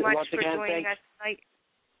 thank you so much for joining us tonight.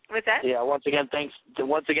 What's that? Yeah, once again, thanks to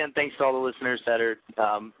all the listeners that are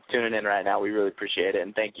tuning in right now. We really appreciate it.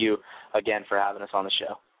 And thank you again for having us on the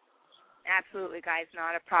show. Absolutely, guys.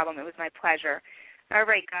 Not a problem. It was my pleasure. All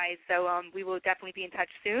right, guys. So we will definitely be in touch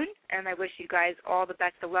soon, and I wish you guys all the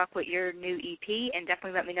best of luck with your new EP, and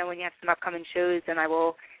definitely let me know when you have some upcoming shows, and I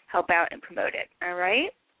will help out and promote it. All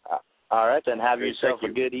right? All right, then have yourself a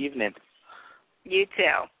good evening. You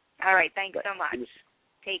too. All right, thanks so much.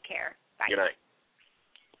 Take care. Bye. Good night.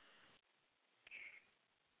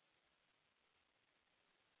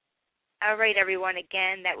 All right, everyone.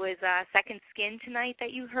 Again, that was Second Skyn tonight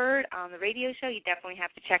that you heard on the radio show. You definitely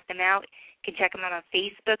have to check them out. You can check them out on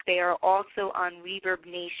Facebook. They are also on Reverb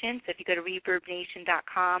Nation. So if you go to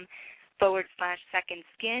reverbnation.com/Second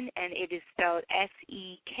Skyn, and it is spelled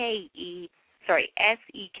SEKOND,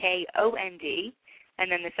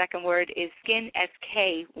 and then the second word is Skyn,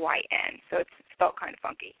 SKYN. So it's spelled kind of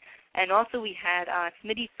funky. And also we had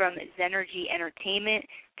Smitty from Zenergy Entertainment.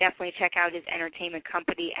 Definitely check out his entertainment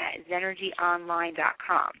company at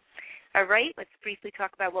zenergyonline.com. All right, let's briefly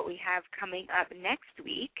talk about what we have coming up next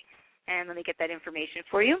week. And let me get that information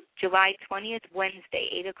for you. July 20th, Wednesday,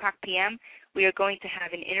 8 o'clock p.m., we are going to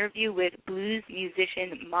have an interview with blues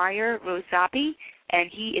musician Meyer Rosapi, and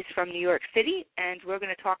he is from New York City, and we're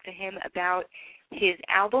going to talk to him about his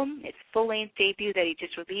album, his full-length debut that he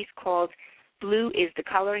just released called Blue is the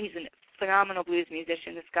Color. He's a phenomenal blues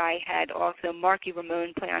musician. This guy had also Marky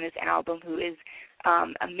Ramone play on his album, who is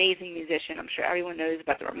amazing musician. I'm sure everyone knows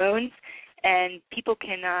about the Ramones. And people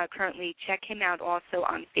can currently check him out also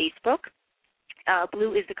on Facebook.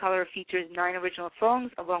 Blue is the Color features 9 original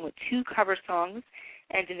songs along with 2 cover songs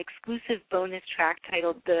and an exclusive bonus track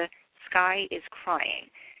titled The Sky is Crying.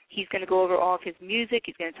 He's going to go over all of his music.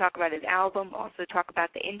 He's going to talk about his album, also talk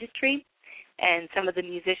about the industry. And some of the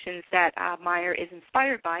musicians that Meyer is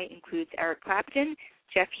inspired by includes Eric Clapton,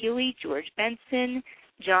 Jeff Healey, George Benson,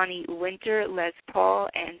 Johnny Winter, Les Paul,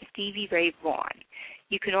 and Stevie Ray Vaughan.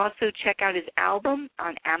 You can also check out his album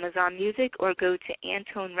on Amazon Music or go to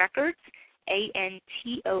Antone Records,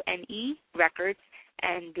 ANTONE Records,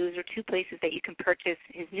 and those are 2 places that you can purchase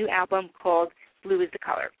his new album called Blue is the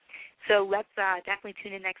Color. So let's definitely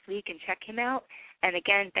tune in next week and check him out. And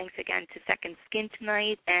again, thanks again to Second Skyn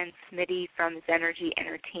tonight and Smitty from Zenergy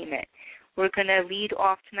Entertainment. We're going to lead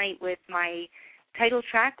off tonight with my title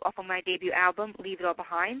track off of my debut album, Leave It All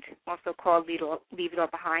Behind, also called Leave It All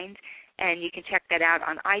Behind. And you can check that out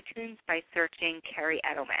on iTunes by searching Kerri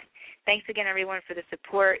Edelman. Thanks again, everyone, for the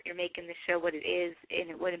support. You're making the show what it is,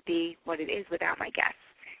 and it wouldn't be what it is without my guests.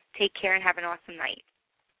 Take care and have an awesome night.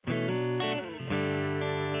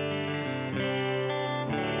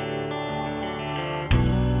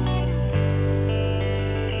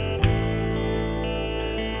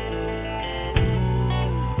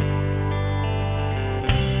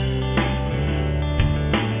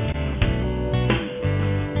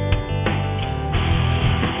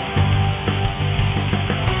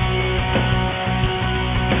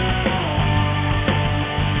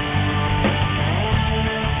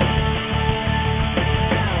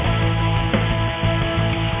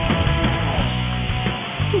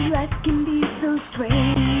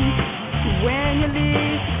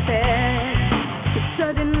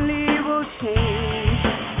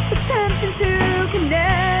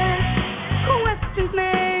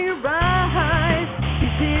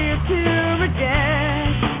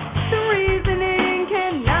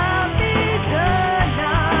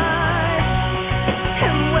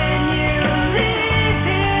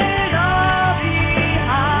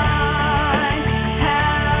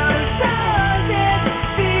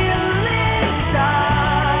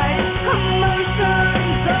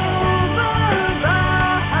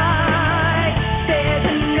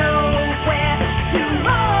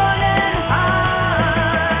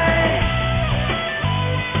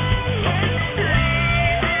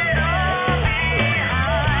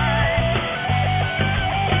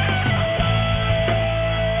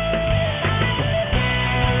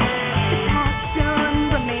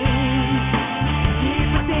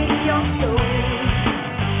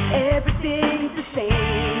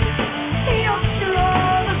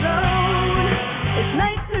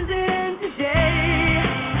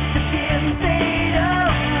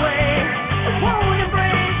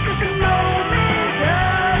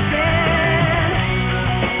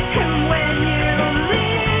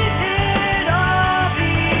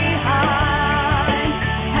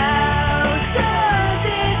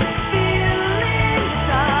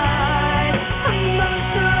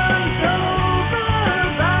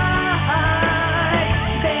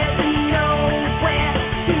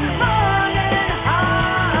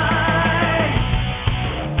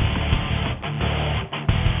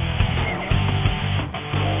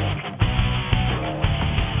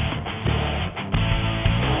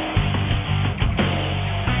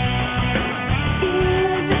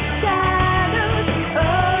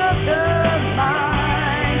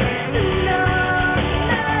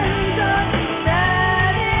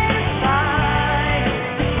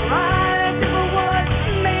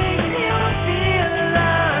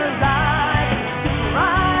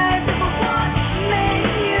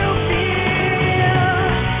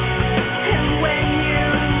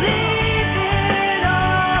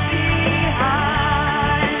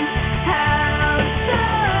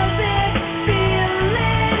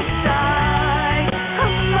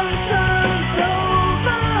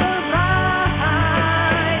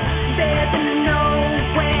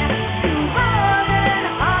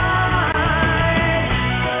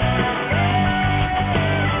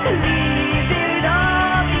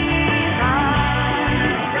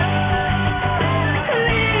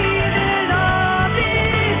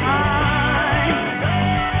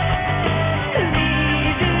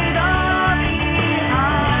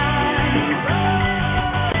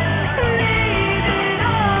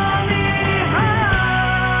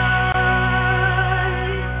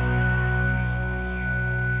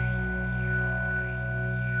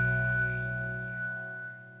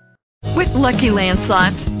 Lucky Land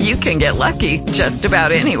Slots, you can get lucky just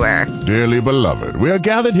about anywhere. Dearly beloved, we are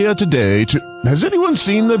gathered here today to... Has anyone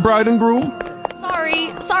seen the bride and groom?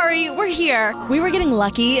 Sorry, we're here. We were getting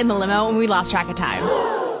lucky in the limo and we lost track of time.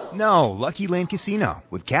 No, Lucky Land Casino,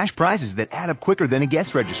 with cash prizes that add up quicker than a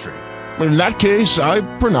guest registry. In that case, I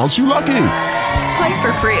pronounce you lucky. Play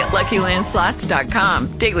for free at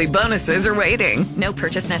LuckyLandSlots.com. Daily bonuses are waiting. No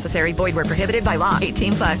purchase necessary. Void where prohibited by law.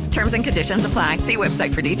 18+. Terms and conditions apply. See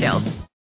website for details.